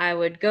I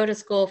would go to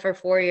school for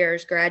 4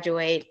 years,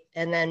 graduate,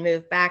 and then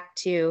move back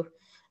to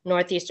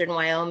northeastern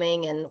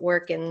Wyoming and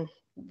work in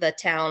the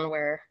town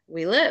where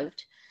we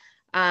lived.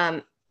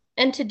 And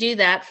to do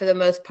that, for the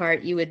most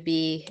part, you would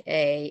be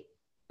a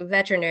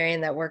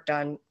veterinarian that worked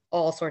on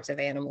all sorts of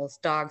animals,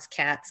 dogs,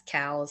 cats,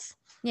 cows,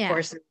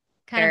 horses,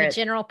 kind parrots.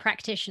 of a general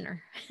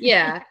practitioner.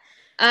 Yeah.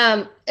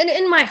 And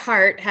in my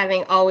heart,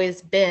 having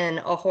always been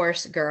a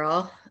horse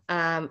girl,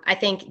 I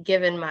think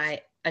given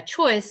a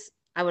choice,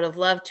 I would have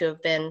loved to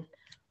have been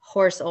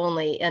horse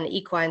only, an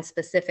equine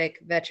specific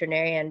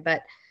veterinarian.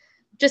 But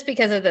just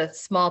because of the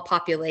small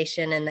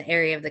population in the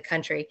area of the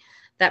country,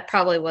 that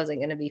probably wasn't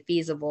going to be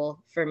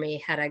feasible for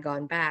me had I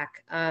gone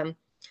back.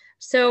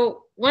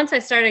 So once I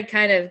started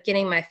kind of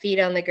getting my feet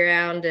on the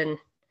ground and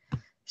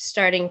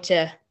starting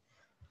to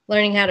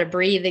learning how to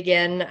breathe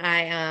again,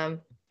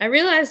 I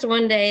realized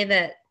one day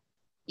that,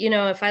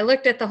 if I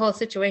looked at the whole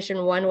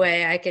situation one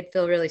way, I could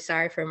feel really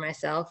sorry for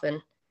myself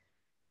and,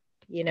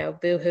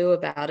 boo-hoo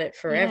about it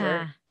forever.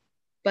 Yeah.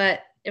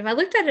 But if I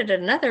looked at it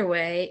another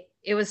way,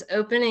 it was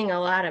opening a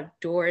lot of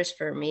doors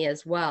for me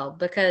as well,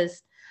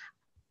 because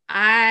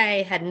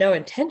I had no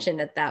intention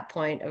at that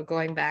point of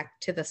going back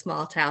to the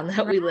small town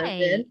that we lived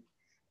in.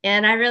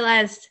 And I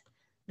realized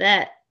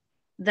that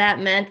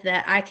meant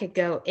that I could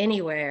go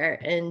anywhere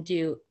and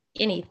do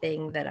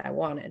anything that I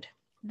wanted.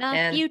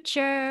 The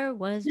future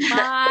was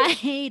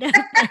wide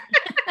open.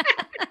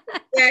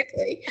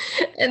 Exactly.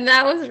 And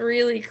that was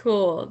really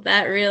cool.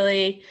 That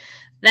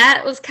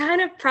was kind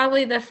of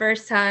probably the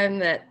first time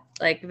that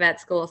like vet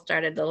school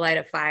started to light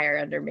a fire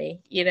under me,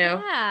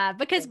 Yeah,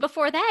 because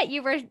before that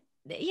you were,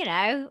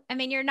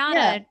 you're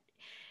not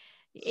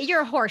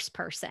you're a horse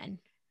person.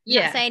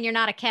 I'm not saying you're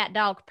not a cat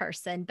dog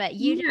person, but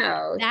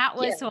that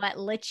was what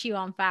lit you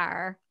on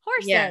fire.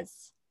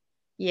 Horses.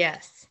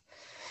 Yes.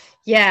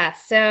 Yeah.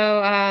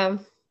 So,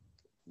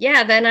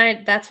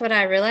 then that's what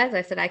I realized.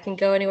 I said, I can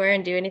go anywhere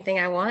and do anything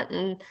I want,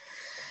 and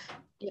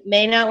it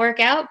may not work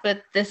out,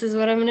 but this is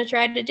what I'm going to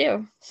try to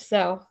do.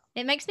 So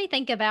it makes me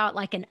think about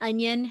like an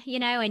onion,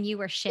 and you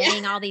were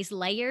shedding all these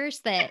layers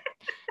that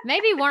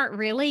maybe weren't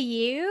really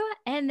you.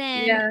 And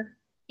then,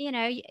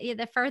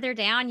 the further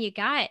down you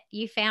got,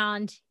 you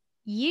found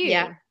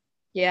you.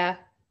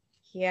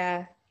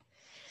 Yeah.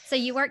 So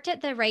you worked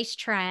at the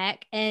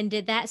racetrack, and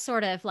did that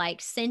sort of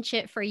like cinch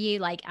it for you?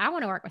 Like, I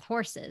want to work with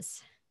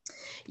horses.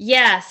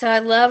 Yeah. So I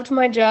loved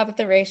my job at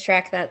the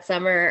racetrack that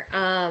summer.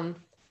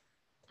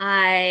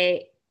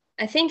 I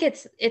think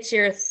it's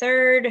your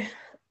third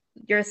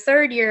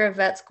year of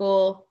vet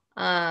school.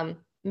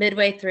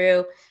 Midway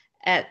through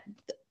at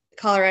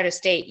Colorado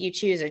State, you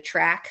choose a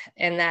track,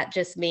 and that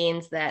just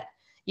means that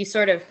you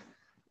sort of,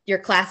 your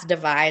class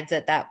divides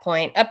at that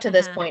point. Up to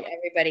this point,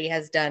 everybody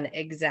has done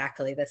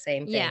exactly the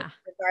same thing,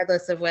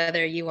 regardless of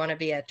whether you want to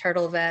be a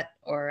turtle vet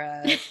or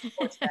a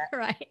horse vet.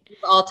 Right. You've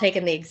all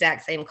taken the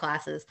exact same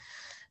classes.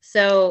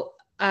 So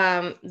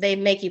they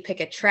make you pick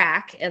a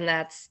track, and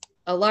that's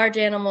a large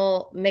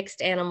animal,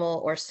 mixed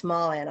animal, or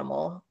small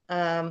animal.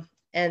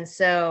 And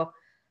so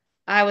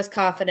I was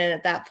confident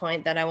at that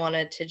point that I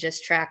wanted to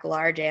just track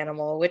large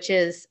animal, which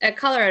is at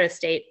Colorado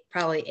State,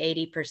 probably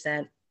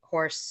 80%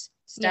 horse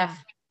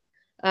stuff.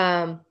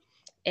 Yeah.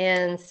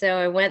 And so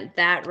I went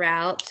that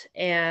route.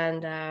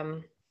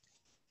 And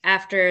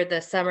after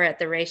the summer at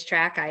the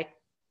racetrack, I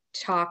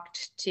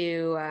talked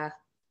to, a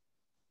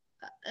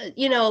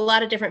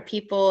lot of different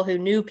people who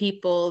knew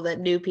people that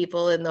knew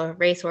people in the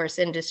racehorse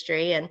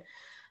industry. And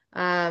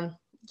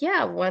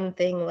one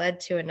thing led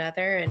to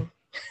another, and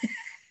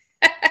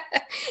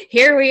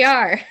here we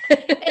are.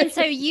 And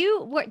so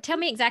tell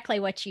me exactly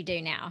what you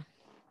do now.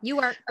 You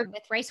work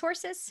with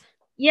racehorses?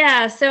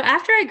 Yeah. So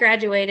after I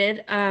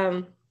graduated,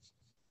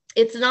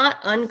 it's not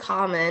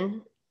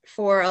uncommon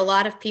for a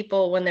lot of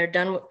people when you're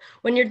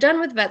done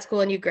with vet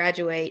school and you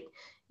graduate,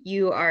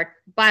 you are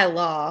by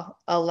law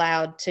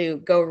allowed to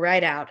go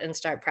right out and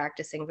start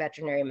practicing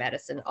veterinary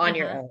medicine on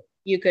your own.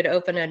 You could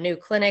open a new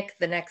clinic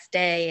the next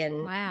day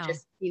and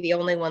just be the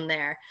only one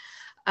there.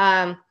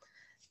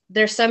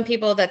 There's some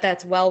people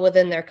that's well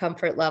within their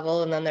comfort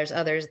level, and then there's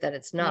others that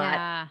it's not.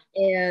 Yeah.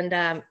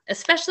 And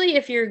especially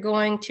if you're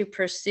going to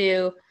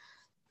pursue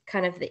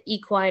kind of the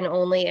equine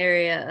only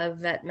area of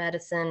vet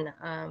medicine,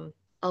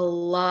 a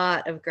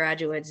lot of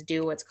graduates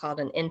do what's called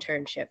an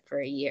internship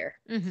for a year.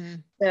 Mm-hmm.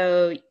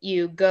 So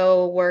you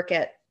go work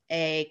at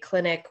a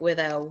clinic with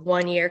a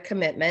 1-year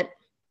commitment,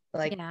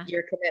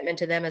 your commitment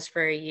to them is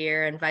for a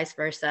year and vice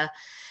versa.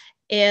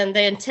 And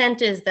the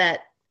intent is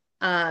that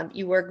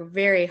you work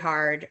very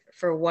hard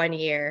for 1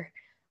 year,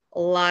 a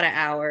lot of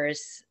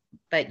hours,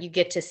 but you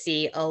get to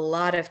see a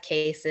lot of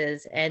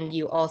cases, and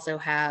you also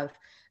have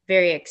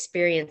very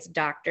experienced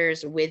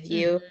doctors with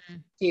you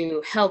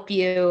to help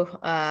you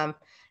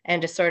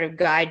and to sort of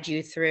guide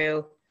you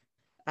through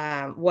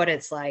what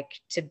it's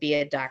like to be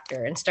a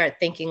doctor and start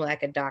thinking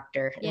like a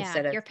doctor.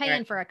 Instead of you're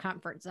paying for a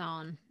comfort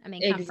zone.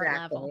 Comfort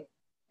level.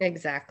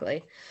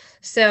 Exactly.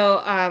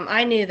 So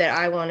I knew that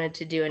I wanted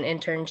to do an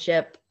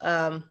internship.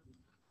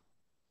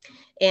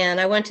 And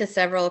I went to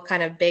several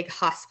kind of big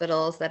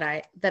hospitals that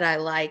I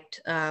liked,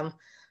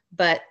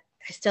 but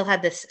I still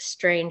had this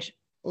strange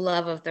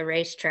love of the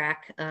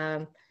racetrack.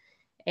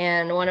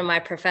 And one of my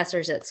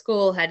professors at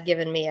school had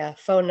given me a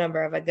phone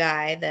number of a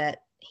guy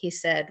that he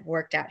said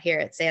worked out here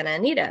at Santa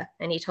Anita,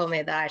 and he told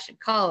me that I should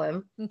call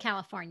him. In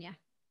California.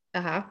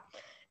 Uh-huh.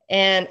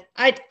 And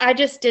I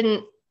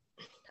didn't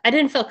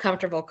feel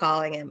comfortable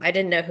calling him. I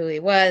didn't know who he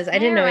was. I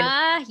didn't know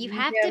you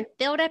have to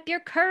build up your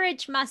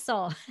courage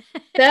muscle.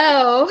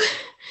 So,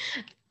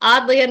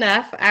 oddly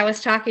enough, I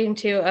was talking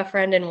to a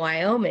friend in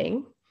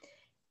Wyoming,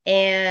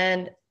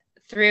 and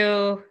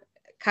through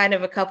kind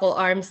of a couple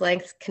arm's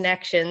length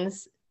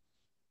connections,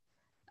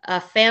 a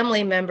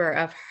family member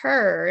of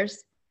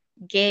hers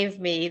gave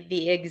me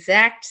the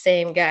exact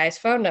same guy's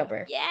phone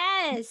number.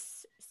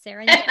 Yes.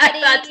 Serendipity.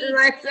 I thought to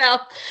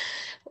myself,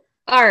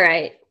 all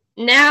right,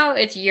 now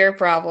it's your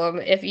problem.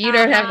 If you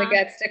don't have the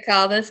guts to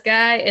call this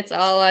guy, it's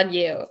all on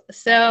you.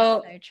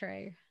 So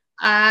true.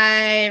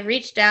 I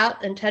reached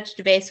out and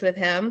touched base with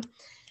him,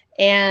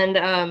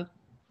 and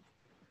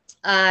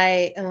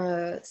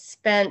I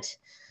spent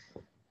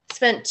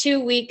 2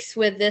 weeks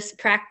with this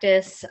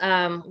practice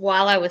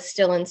while I was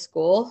still in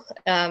school.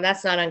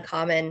 That's not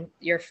uncommon.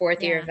 Your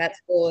fourth year of vet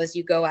school is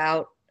you go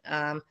out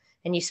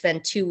and you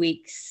spend 2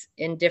 weeks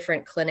in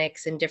different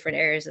clinics in different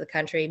areas of the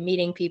country,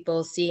 meeting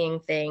people, seeing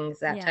things,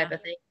 that type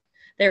of thing.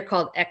 They're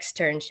called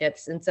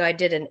externships. And so I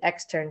did an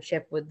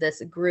externship with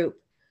this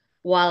group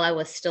while I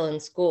was still in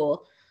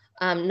school,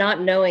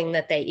 not knowing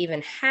that they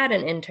even had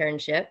an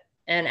internship.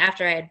 And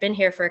after I had been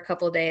here for a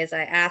couple of days,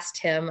 I asked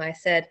him, I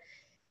said,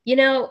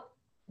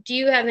 do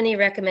you have any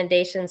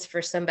recommendations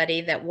for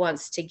somebody that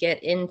wants to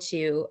get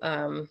into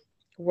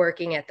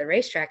working at the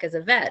racetrack as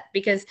a vet?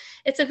 Because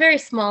it's a very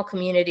small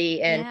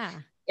community, and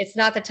it's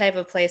not the type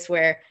of place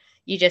where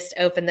you just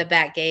open the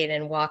back gate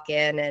and walk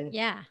in and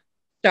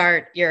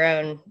start your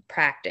own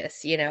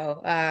practice,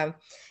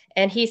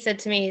 and he said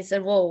to me, he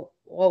said, well,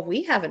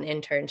 we have an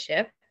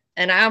internship.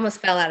 And I almost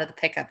fell out of the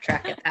pickup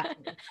truck at that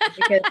point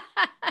because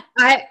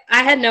I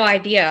had no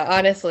idea,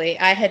 honestly.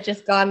 I had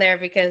just gone there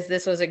because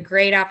this was a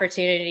great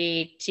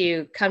opportunity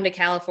to come to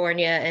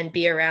California and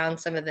be around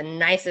some of the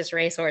nicest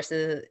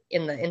racehorses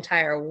in the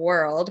entire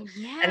world.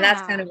 Yeah. And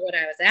that's kind of what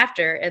I was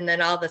after. And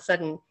then all of a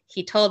sudden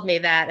he told me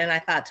that, and I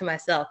thought to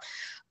myself,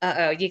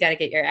 uh-oh, you got to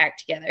get your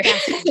act together.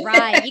 That's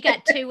right. You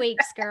got 2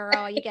 weeks,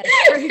 girl. You got to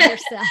prove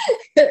yourself.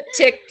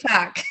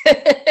 TikTok.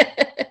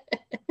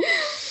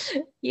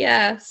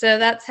 Yeah, so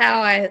that's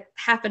how I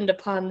happened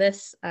upon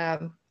this,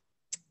 where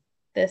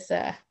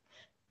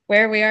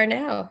we are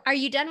now. Are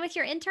you done with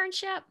your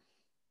internship?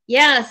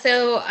 Yeah,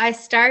 so I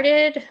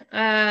started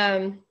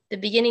the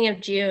beginning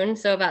of June.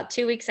 So about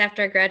 2 weeks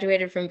after I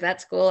graduated from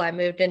vet school, I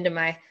moved into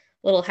my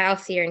little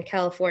house here in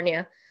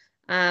California.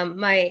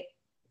 My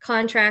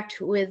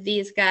contract with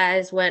these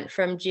guys went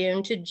from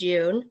June to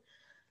June.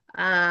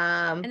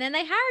 And then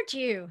they hired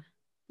you.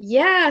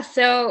 Yeah,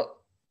 so,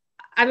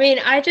 I mean,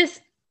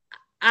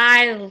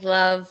 I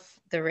love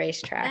the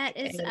racetrack. That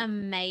is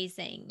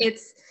amazing.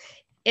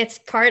 It's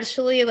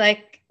partially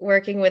like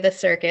working with a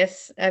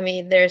circus. I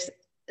mean, there's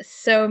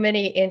so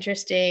many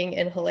interesting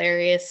and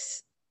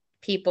hilarious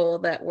people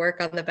that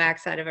work on the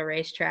backside of a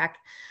racetrack.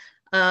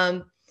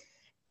 And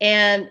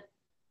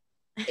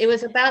it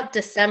was about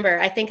December.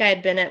 I think I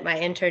had been at my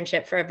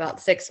internship for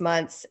about 6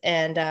 months.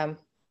 And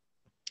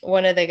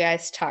one of the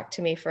guys talked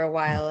to me for a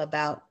while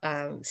about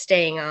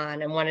staying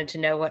on and wanted to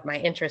know what my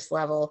interest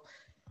level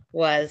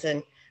was.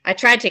 And I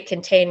tried to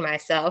contain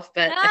myself,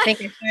 but I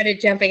think I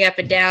started jumping up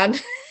and down.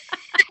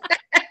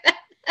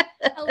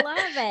 I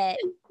love it.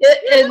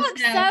 You look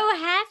so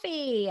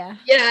happy.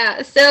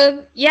 Yeah.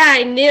 So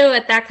I knew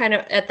at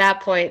that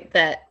point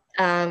that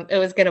it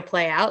was going to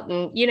play out,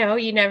 and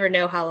you never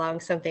know how long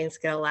something's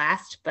going to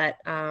last. But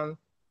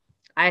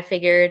I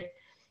figured,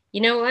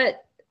 you know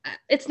what?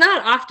 It's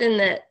not often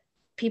that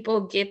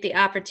people get the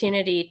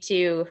opportunity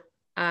to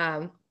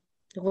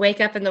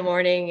wake up in the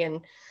morning and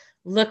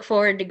look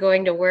forward to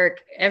going to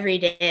work every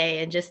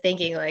day and just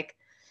thinking like,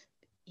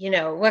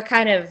 what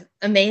kind of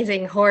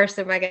amazing horse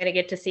am I going to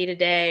get to see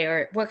today?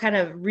 Or what kind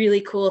of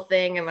really cool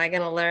thing am I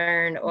going to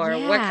learn? Or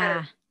what kind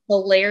of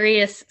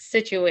hilarious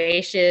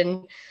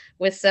situation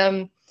with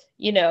some,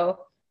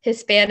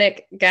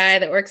 Hispanic guy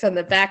that works on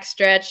the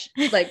backstretch,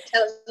 like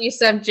tells you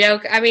some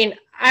joke. I mean,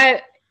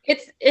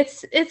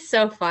 it's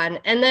so fun.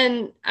 And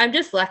then I'm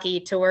just lucky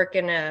to work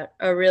in a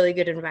really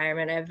good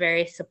environment. I have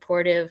very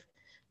supportive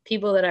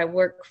people that I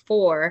work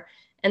for.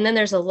 And then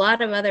there's a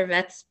lot of other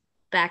vets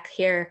back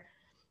here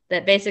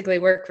that basically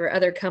work for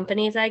other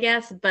companies, I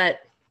guess, but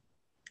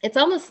it's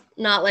almost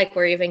not like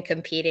we're even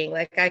competing.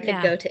 Like I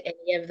could go to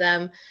any of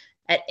them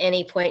at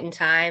any point in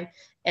time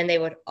and they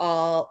would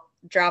all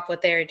drop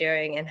what they were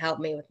doing and help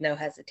me with no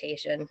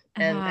hesitation.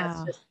 And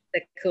that's just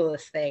the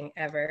coolest thing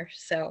ever.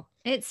 So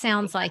it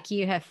sounds like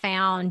you have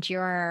found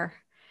your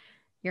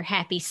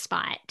happy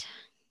spot.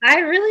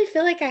 I really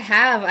feel like I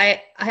have.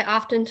 I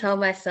often tell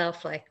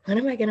myself, like, when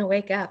am I going to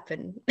wake up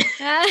and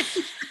that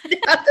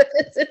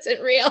this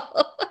isn't real?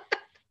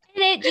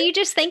 It But you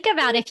just think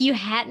about if you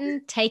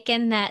hadn't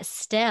taken that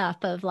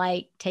step of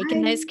like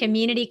taking those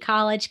community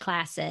college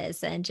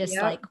classes and just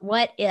Yep. like,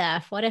 what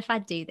if I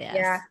do Yeah.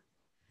 this?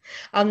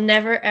 I'll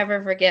never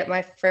ever forget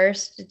my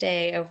first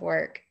day of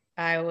work.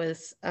 I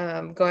was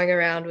going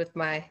around with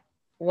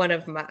one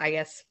of my, I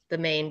guess, the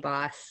main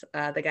boss,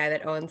 the guy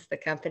that owns the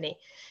company.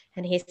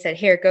 And he said,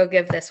 "Here, go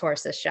give this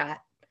horse a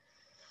shot."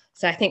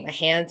 So I think my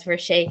hands were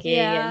shaking,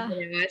 and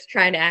Yeah. I was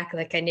trying to act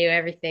like I knew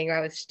everything I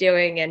was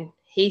doing. And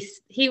he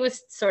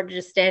was sort of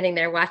just standing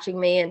there watching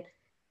me, and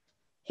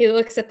he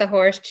looks at the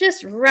horse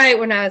just right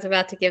when I was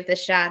about to give the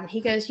shot, and he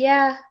goes,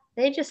 "Yeah,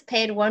 they just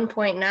paid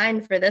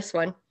 1.9 for this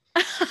one."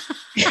 And,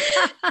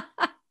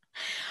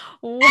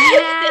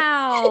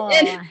 Wow.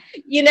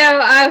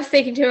 I was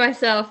thinking to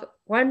myself,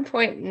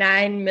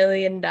 $1.9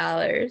 million.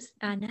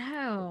 I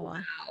know.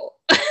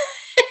 Wow.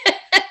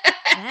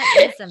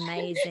 That is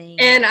amazing.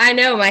 And I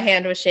know my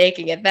hand was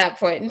shaking at that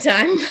point in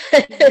time.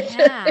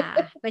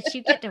 Yeah. But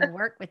you get to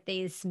work with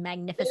these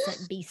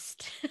magnificent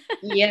beasts.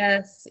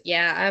 Yes.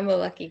 Yeah, I'm a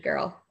lucky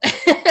girl.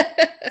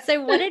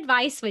 So, what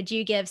advice would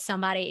you give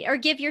somebody or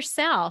give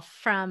yourself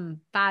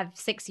from 5,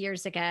 6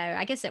 years ago?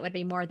 I guess it would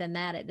be more than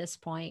that at this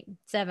point,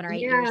 7 or 8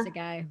 years Yeah.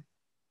 ago.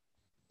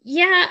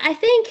 Yeah, I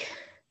think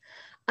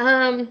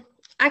um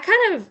I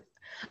kind of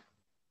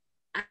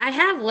I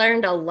have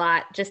learned a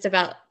lot just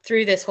about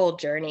through this whole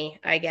journey,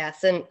 I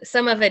guess. And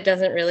some of it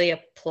doesn't really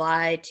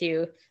apply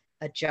to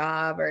a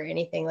job or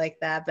anything like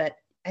that, but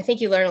I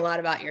think you learn a lot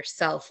about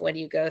yourself when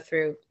you go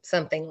through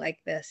something like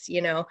this.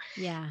 Yeah.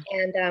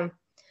 And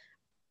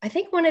I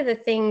think one of the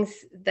things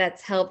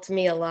that's helped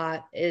me a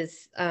lot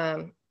is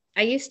I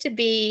used to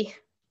be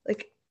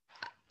like,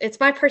 it's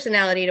my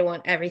personality to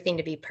want everything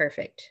to be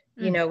perfect,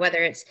 Mm.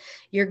 whether it's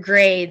your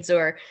grades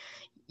or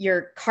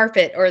your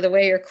carpet or the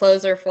way your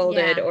clothes are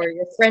folded Yeah. or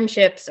your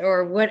friendships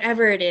or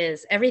whatever it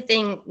is.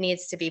 Everything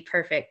needs to be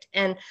perfect.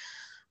 And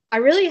I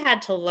really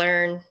had to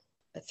learn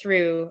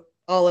through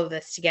all of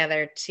this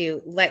together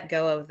to let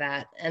go of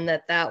that, and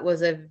that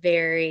was a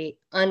very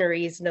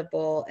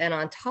unreasonable, and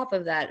on top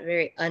of that,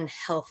 very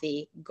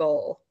unhealthy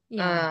goal.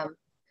 Yeah.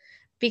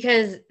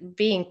 Because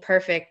being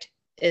perfect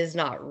is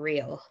not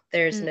real.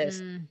 There's no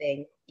such Mm-mm.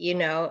 thing.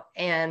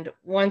 And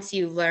once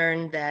you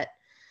learn that,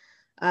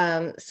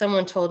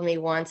 someone told me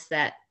once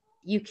that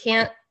you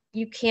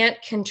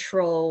can't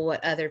control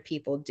what other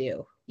people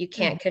do. You Mm.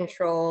 can't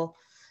control,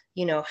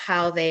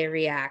 how they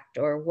react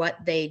or what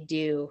they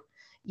do.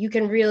 You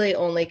can really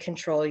only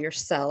control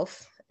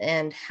yourself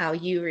and how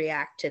you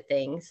react to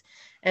things.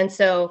 And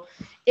so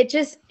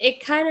it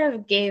kind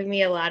of gave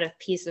me a lot of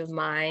peace of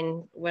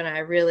mind when I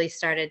really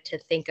started to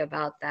think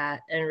about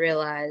that and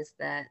realize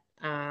that,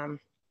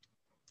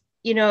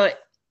 you know,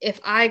 if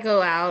I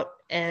go out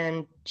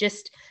and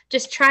just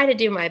try to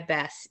do my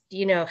best,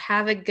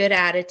 have a good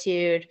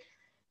attitude,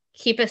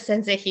 keep a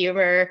sense of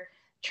humor,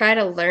 try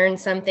to learn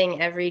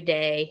something every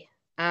day,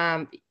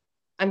 I'm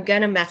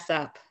gonna mess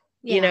up.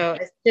 Yeah.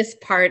 It's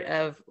just part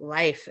of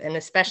life, and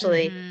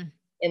especially Hmm.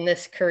 in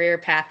this career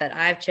path that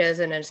I've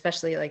chosen, and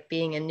especially like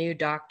being a new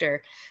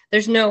doctor,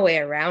 there's no way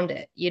around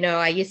it.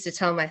 I used to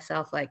tell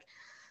myself like,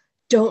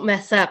 don't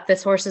mess up.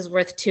 This horse is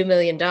worth $2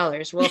 million.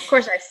 Well, of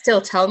course I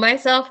still tell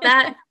myself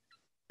that,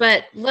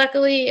 but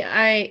luckily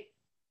I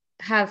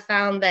have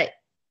found that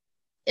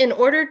in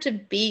order to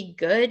be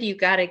good, you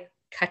got to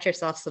cut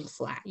yourself some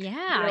slack. You Yeah.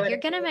 know what You're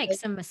I going to mean? make Like,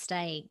 some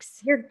mistakes.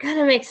 you're going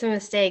to make some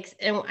mistakes.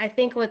 And I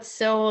think what's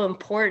so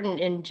important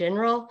in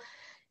general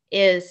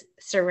is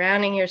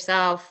surrounding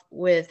yourself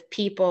with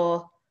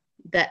people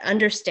that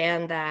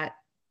understand that,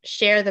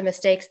 share the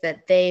mistakes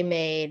that they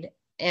made,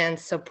 and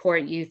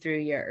support you through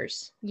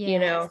yours.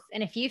 Yes.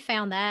 And if you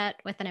found that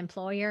with an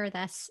employer,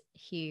 that's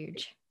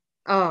huge.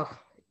 Oh,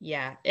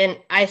 yeah. And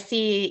I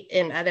see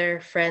in other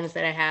friends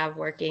that I have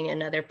working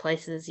in other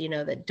places,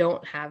 that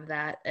don't have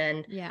that.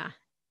 And Yeah.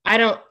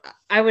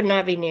 I would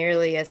not be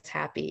nearly as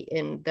happy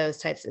in those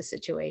types of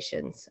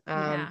situations.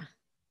 Yeah.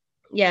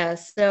 Yeah.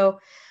 So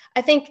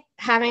I think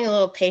having a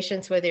little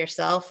patience with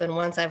yourself. And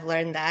once I've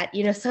learned that,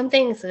 some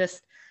things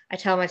I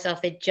tell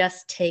myself they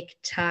just take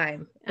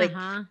time. Like,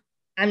 Uh-huh.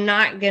 I'm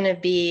not going to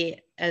be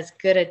as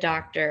good a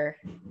doctor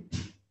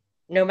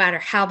no matter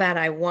how bad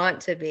I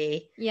want to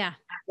be Yeah.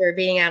 after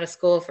being out of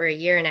school for a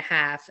year and a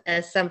half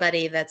as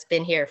somebody that's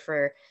been here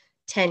for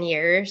 10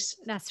 years,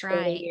 That's 20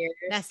 right. years,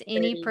 That's any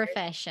 30 years,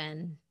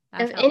 profession.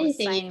 I of felt the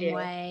anything you same do.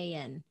 way.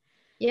 And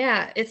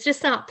Yeah, it's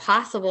just not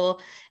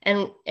possible.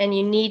 And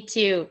you need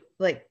to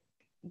like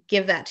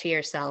give that to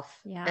yourself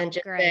yeah, and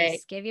just say,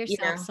 grace. Give you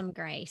yourself know, some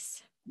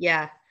grace.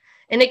 yeah.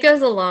 And it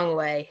goes a long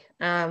way.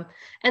 And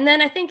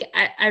then I think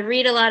I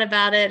read a lot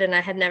about it, and I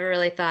had never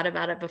really thought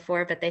about it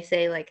before, but they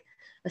say like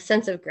a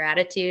sense of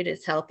gratitude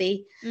is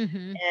healthy.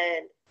 Mm-hmm.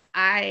 And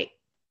I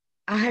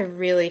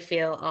really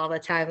feel all the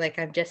time like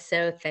I'm just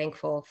so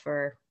thankful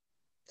for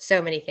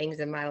so many things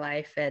in my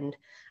life. And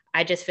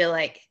I just feel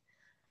like,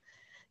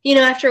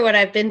 after what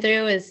I've been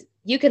through, is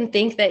you can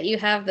think that you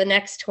have the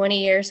next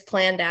 20 years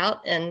planned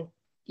out. And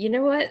you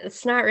know what?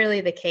 It's not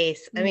really the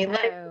case. I mean,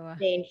 life No.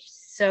 changed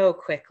so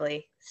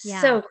quickly,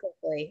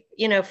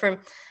 Yeah. from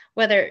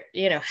whether,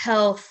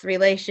 health,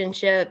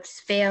 relationships,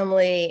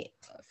 family,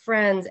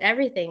 friends,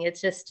 everything.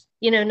 It's just,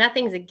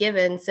 nothing's a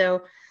given.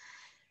 So,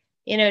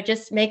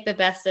 just make the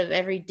best of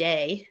every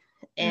day.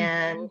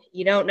 And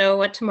you don't know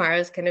what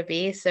tomorrow's going to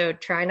be. So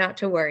try not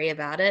to worry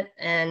about it.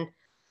 And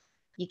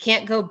you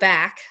can't go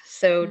back.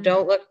 So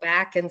don't look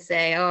back and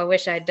say, oh, I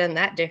wish I'd done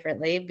that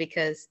differently,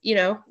 because,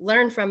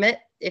 learn from it.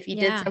 If you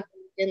did something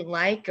you didn't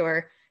like,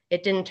 or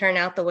it didn't turn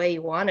out the way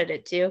you wanted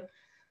it to,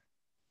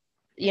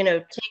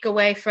 take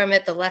away from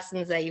it the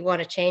lessons that you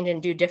want to change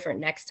and do different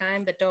next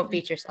time, but don't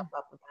beat yourself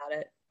up about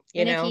it.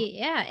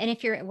 And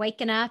if you're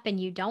waking up and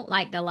you don't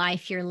like the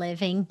life you're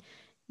living,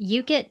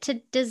 you get to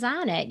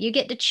design it. You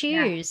get to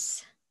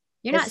choose.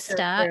 You're not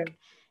stuck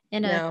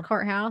in a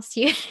courthouse.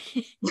 You're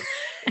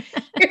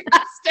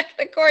not stuck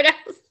in a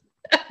courthouse.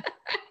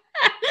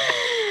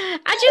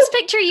 I just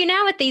picture you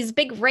now with these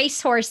big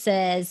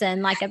racehorses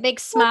and like a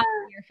big smile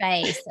on your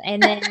face,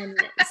 and then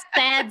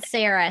sad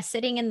Sarah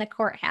sitting in the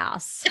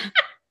courthouse.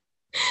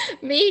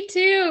 Me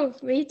too.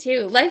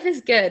 Life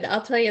is good.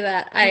 I'll tell you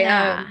that.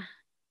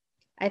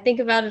 I think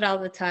about it all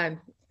the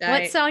time.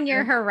 What's on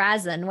your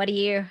horizon? Do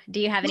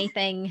you have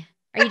anything?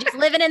 Are you just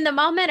living in the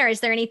moment, or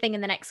is there anything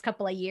in the next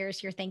couple of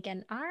years you're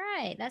thinking, all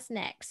right, that's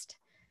next?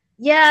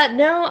 Yeah,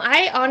 no,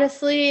 I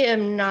honestly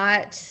am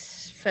not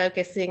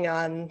focusing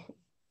on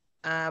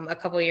a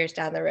couple of years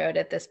down the road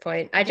at this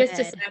point. I just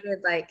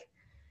decided,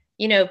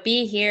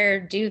 be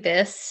here, do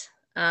this,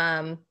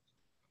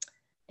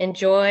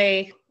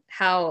 enjoy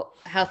how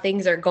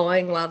things are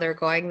going while they're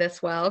going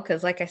this well.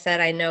 Because like I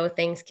said, I know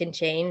things can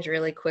change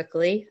really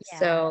quickly. Yeah.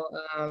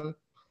 So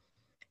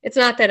it's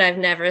not that I've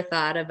never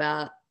thought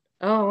about,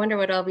 oh, I wonder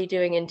what I'll be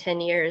doing in 10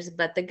 years.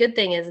 But the good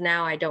thing is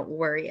now I don't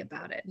worry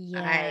about it.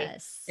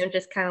 Yes. I'm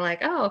just kind of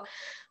like, oh,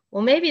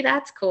 well, maybe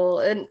that's cool.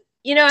 And,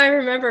 I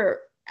remember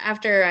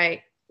after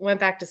I went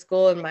back to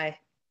school and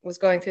was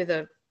going through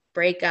the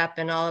breakup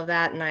and all of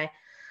that, and I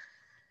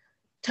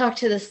talked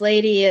to this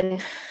lady,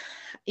 and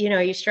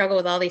you struggle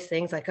with all these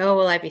things like, oh,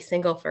 will I be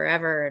single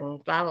forever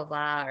and blah blah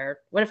blah, or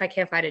what if I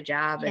can't find a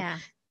job? Yeah.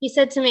 And she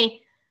said to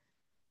me,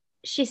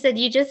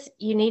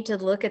 you need to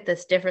look at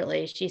this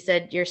differently. She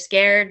said, you're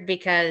scared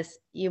because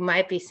you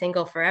might be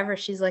single forever.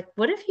 She's like,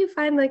 what if you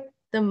find like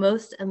the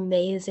most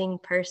amazing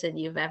person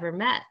you've ever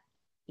met?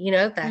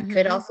 That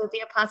could also be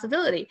a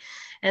possibility.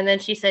 And then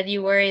she said,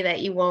 you worry that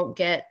you won't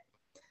get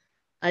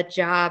a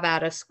job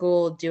out of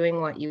school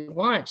doing what you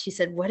want. She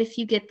said, what if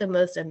you get the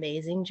most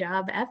amazing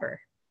job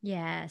ever?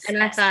 Yes.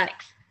 And I thought,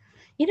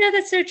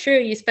 that's so true.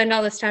 You spend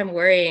all this time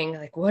worrying,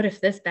 like, what if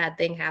this bad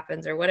thing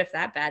happens? Or what if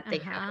that bad thing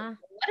happens?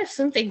 What if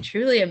something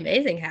truly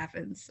amazing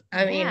happens?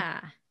 I mean,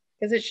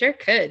 because it sure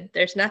could.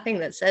 There's nothing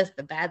that says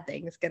the bad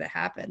thing is going to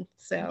happen.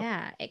 So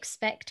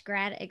expect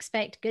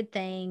good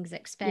things,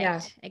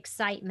 expect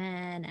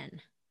excitement,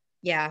 and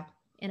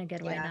in a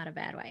good way, not a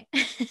bad way.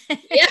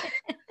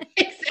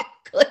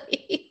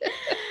 Exactly.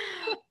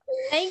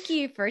 Thank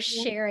you for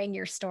sharing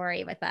your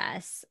story with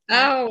us.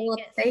 Oh, well,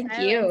 thank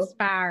you.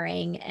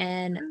 Inspiring.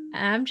 And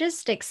I'm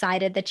just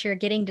excited that you're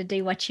getting to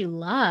do what you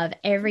love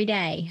every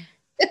day.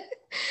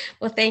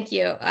 Well, thank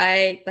you.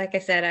 Like I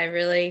said,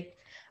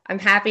 I'm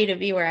happy to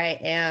be where I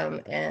am,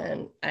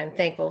 and I'm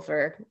thankful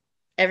for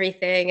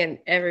everything and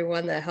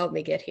everyone that helped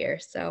me get here.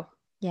 So,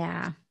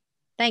 yeah.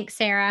 Thanks,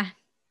 Sarah.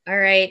 All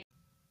right.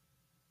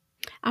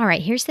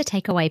 Here's the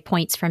takeaway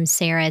points from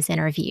Sarah's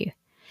interview.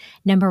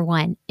 Number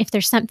 1, if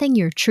there's something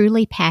you're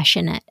truly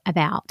passionate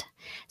about,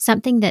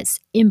 something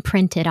that's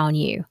imprinted on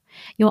you,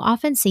 you'll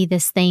often see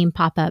this theme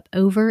pop up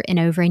over and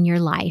over in your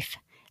life,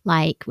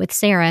 like with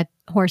Sarah,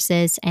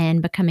 horses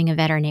and becoming a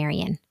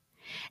veterinarian.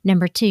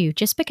 Number 2,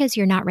 just because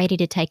you're not ready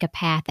to take a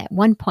path at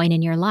one point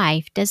in your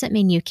life doesn't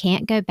mean you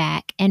can't go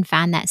back and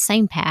find that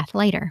same path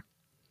later.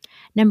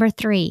 Number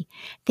 3,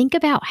 think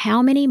about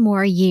how many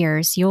more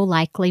years you'll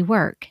likely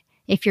work.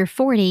 If you're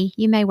 40,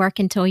 you may work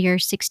until you're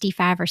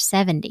 65 or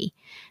 70.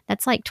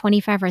 That's like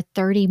 25 or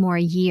 30 more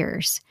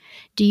years.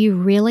 Do you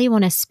really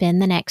want to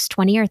spend the next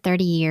 20 or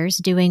 30 years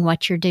doing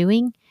what you're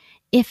doing?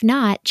 If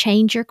not,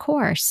 change your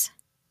course.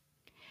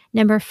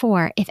 Number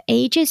 4, if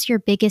age is your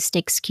biggest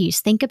excuse,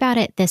 think about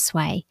it this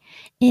way.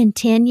 In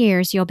 10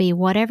 years, you'll be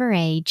whatever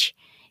age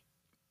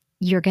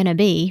you're going to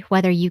be,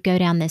 whether you go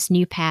down this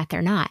new path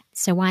or not.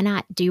 So why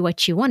not do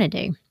what you want to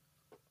do?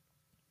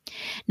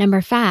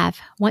 Number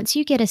 5, once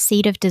you get a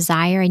seed of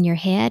desire in your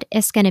head,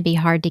 it's going to be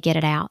hard to get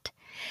it out.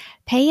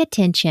 Pay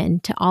attention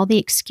to all the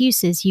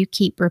excuses you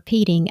keep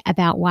repeating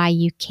about why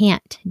you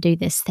can't do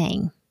this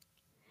thing.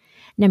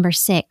 Number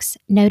 6,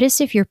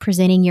 notice if you're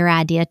presenting your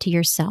idea to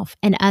yourself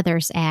and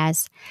others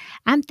as,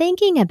 I'm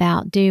thinking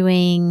about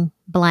doing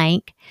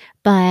blank,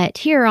 but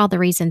here are all the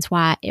reasons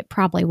why it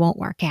probably won't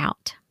work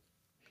out.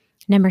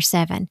 Number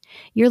 7,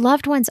 your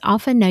loved ones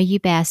often know you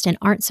best and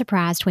aren't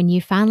surprised when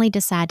you finally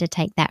decide to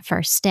take that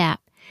first step.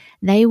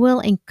 They will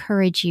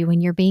encourage you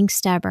when you're being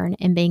stubborn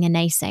and being a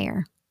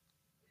naysayer.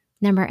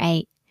 Number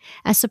 8,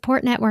 a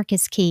support network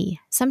is key.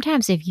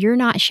 Sometimes if you're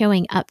not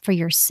showing up for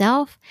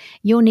yourself,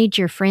 you'll need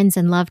your friends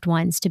and loved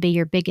ones to be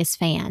your biggest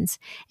fans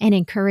and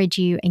encourage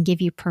you and give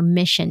you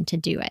permission to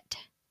do it.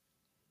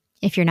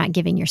 if you're not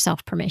giving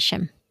yourself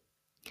permission.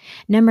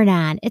 Number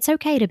 9, it's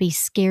okay to be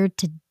scared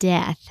to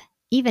death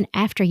even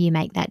after you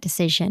make that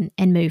decision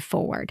and move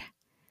forward.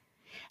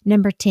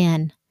 Number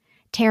 10,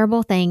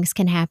 terrible things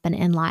can happen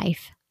in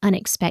life,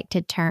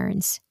 unexpected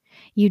turns.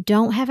 You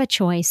don't have a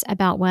choice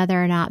about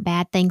whether or not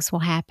bad things will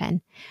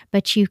happen,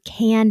 but you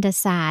can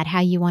decide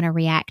how you want to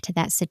react to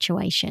that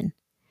situation.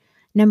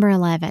 Number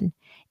 11,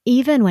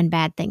 even when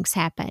bad things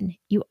happen,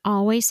 you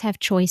always have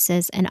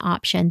choices and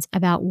options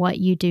about what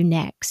you do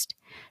next.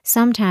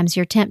 Sometimes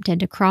you're tempted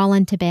to crawl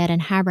into bed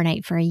and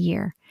hibernate for a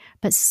year,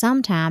 but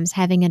sometimes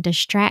having a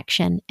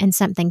distraction and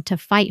something to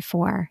fight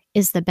for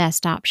is the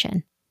best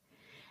option.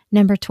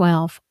 Number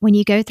 12, when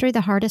you go through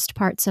the hardest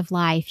parts of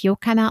life, you'll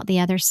come out the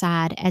other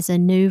side as a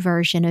new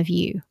version of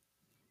you.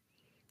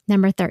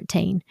 Number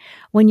 13,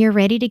 when you're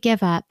ready to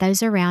give up,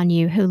 those around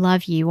you who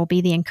love you will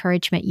be the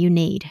encouragement you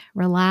need.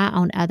 Rely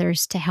on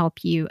others to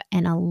help you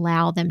and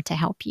allow them to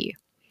help you.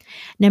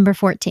 Number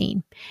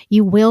 14,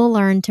 you will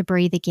learn to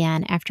breathe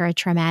again after a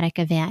traumatic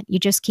event. You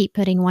just keep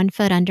putting one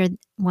foot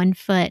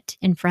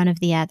in front of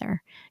the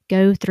other.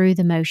 Go through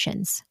the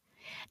motions.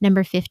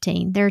 Number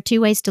 15, there are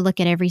 2 ways to look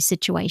at every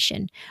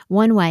situation.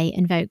 One way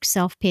invokes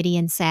self-pity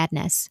and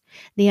sadness.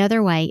 The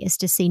other way is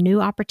to see new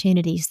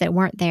opportunities that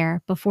weren't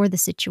there before the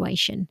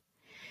situation.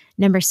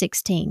 Number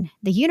 16,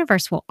 the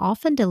universe will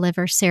often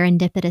deliver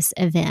serendipitous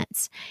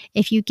events.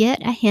 If you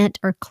get a hint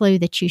or clue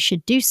that you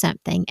should do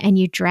something and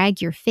you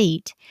drag your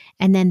feet,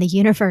 and then the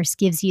universe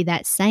gives you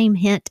that same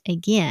hint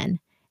again,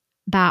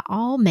 by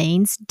all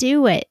means,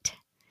 do it.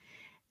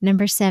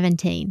 Number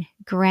 17,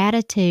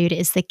 gratitude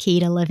is the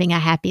key to living a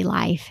happy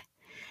life.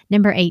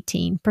 Number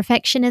 18,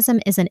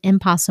 perfectionism is an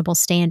impossible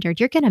standard.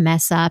 You're going to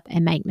mess up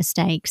and make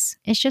mistakes.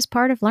 It's just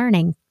part of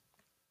learning.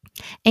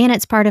 And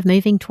it's part of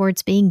moving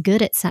towards being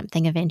good at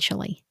something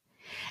eventually.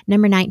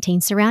 Number 19,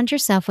 surround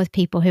yourself with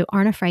people who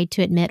aren't afraid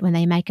to admit when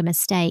they make a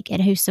mistake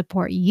and who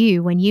support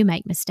you when you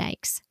make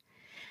mistakes.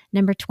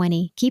 Number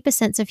 20, keep a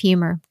sense of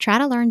humor. Try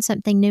to learn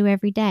something new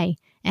every day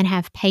and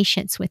have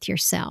patience with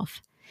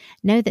yourself.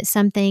 Know that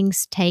some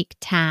things take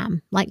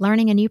time, like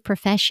learning a new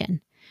profession.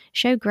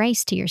 Show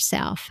grace to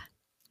yourself.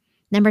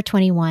 Number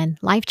 21,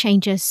 life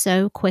changes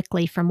so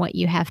quickly from what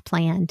you have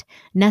planned.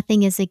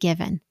 Nothing is a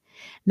given.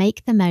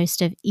 Make the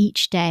most of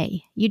each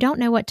day. You don't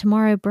know what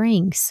tomorrow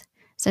brings,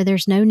 so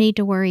there's no need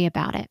to worry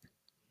about it.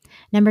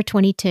 Number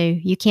 22,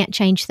 you can't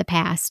change the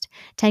past.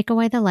 Take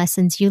away the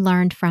lessons you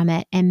learned from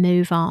it and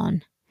move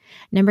on.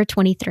 Number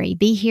 23,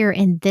 be here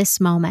in this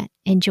moment.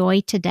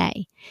 Enjoy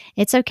today.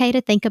 It's okay to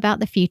think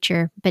about the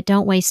future, but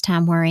don't waste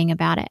time worrying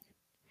about it.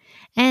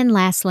 And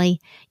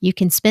lastly, you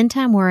can spend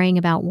time worrying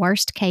about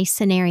worst case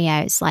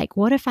scenarios like,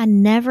 what if I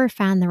never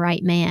find the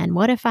right man?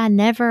 What if I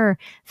never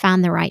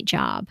find the right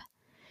job?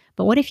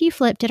 But what if you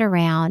flipped it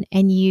around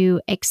and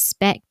you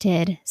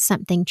expected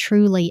something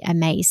truly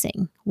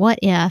amazing? What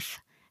if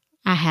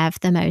I have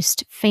the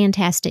most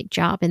fantastic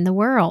job in the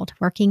world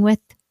working with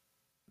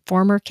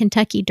former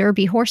Kentucky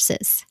Derby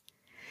horses?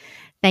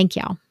 Thank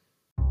y'all.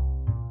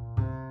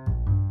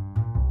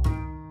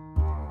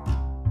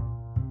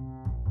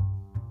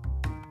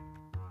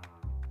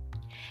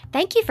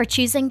 Thank you for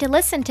choosing to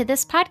listen to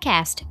this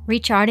podcast,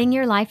 Recharting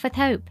Your Life with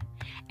Hope.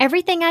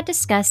 Everything I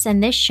discuss in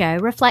this show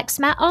reflects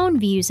my own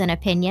views and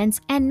opinions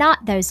and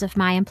not those of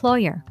my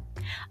employer.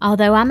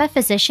 Although I'm a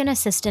physician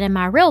assistant in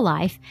my real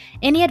life,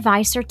 any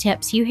advice or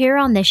tips you hear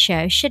on this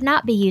show should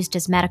not be used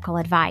as medical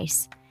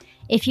advice.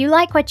 If you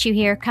like what you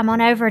hear, come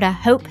on over to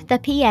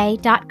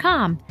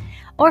hopethepa.com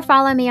or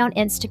follow me on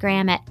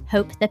Instagram at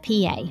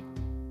hopethepa.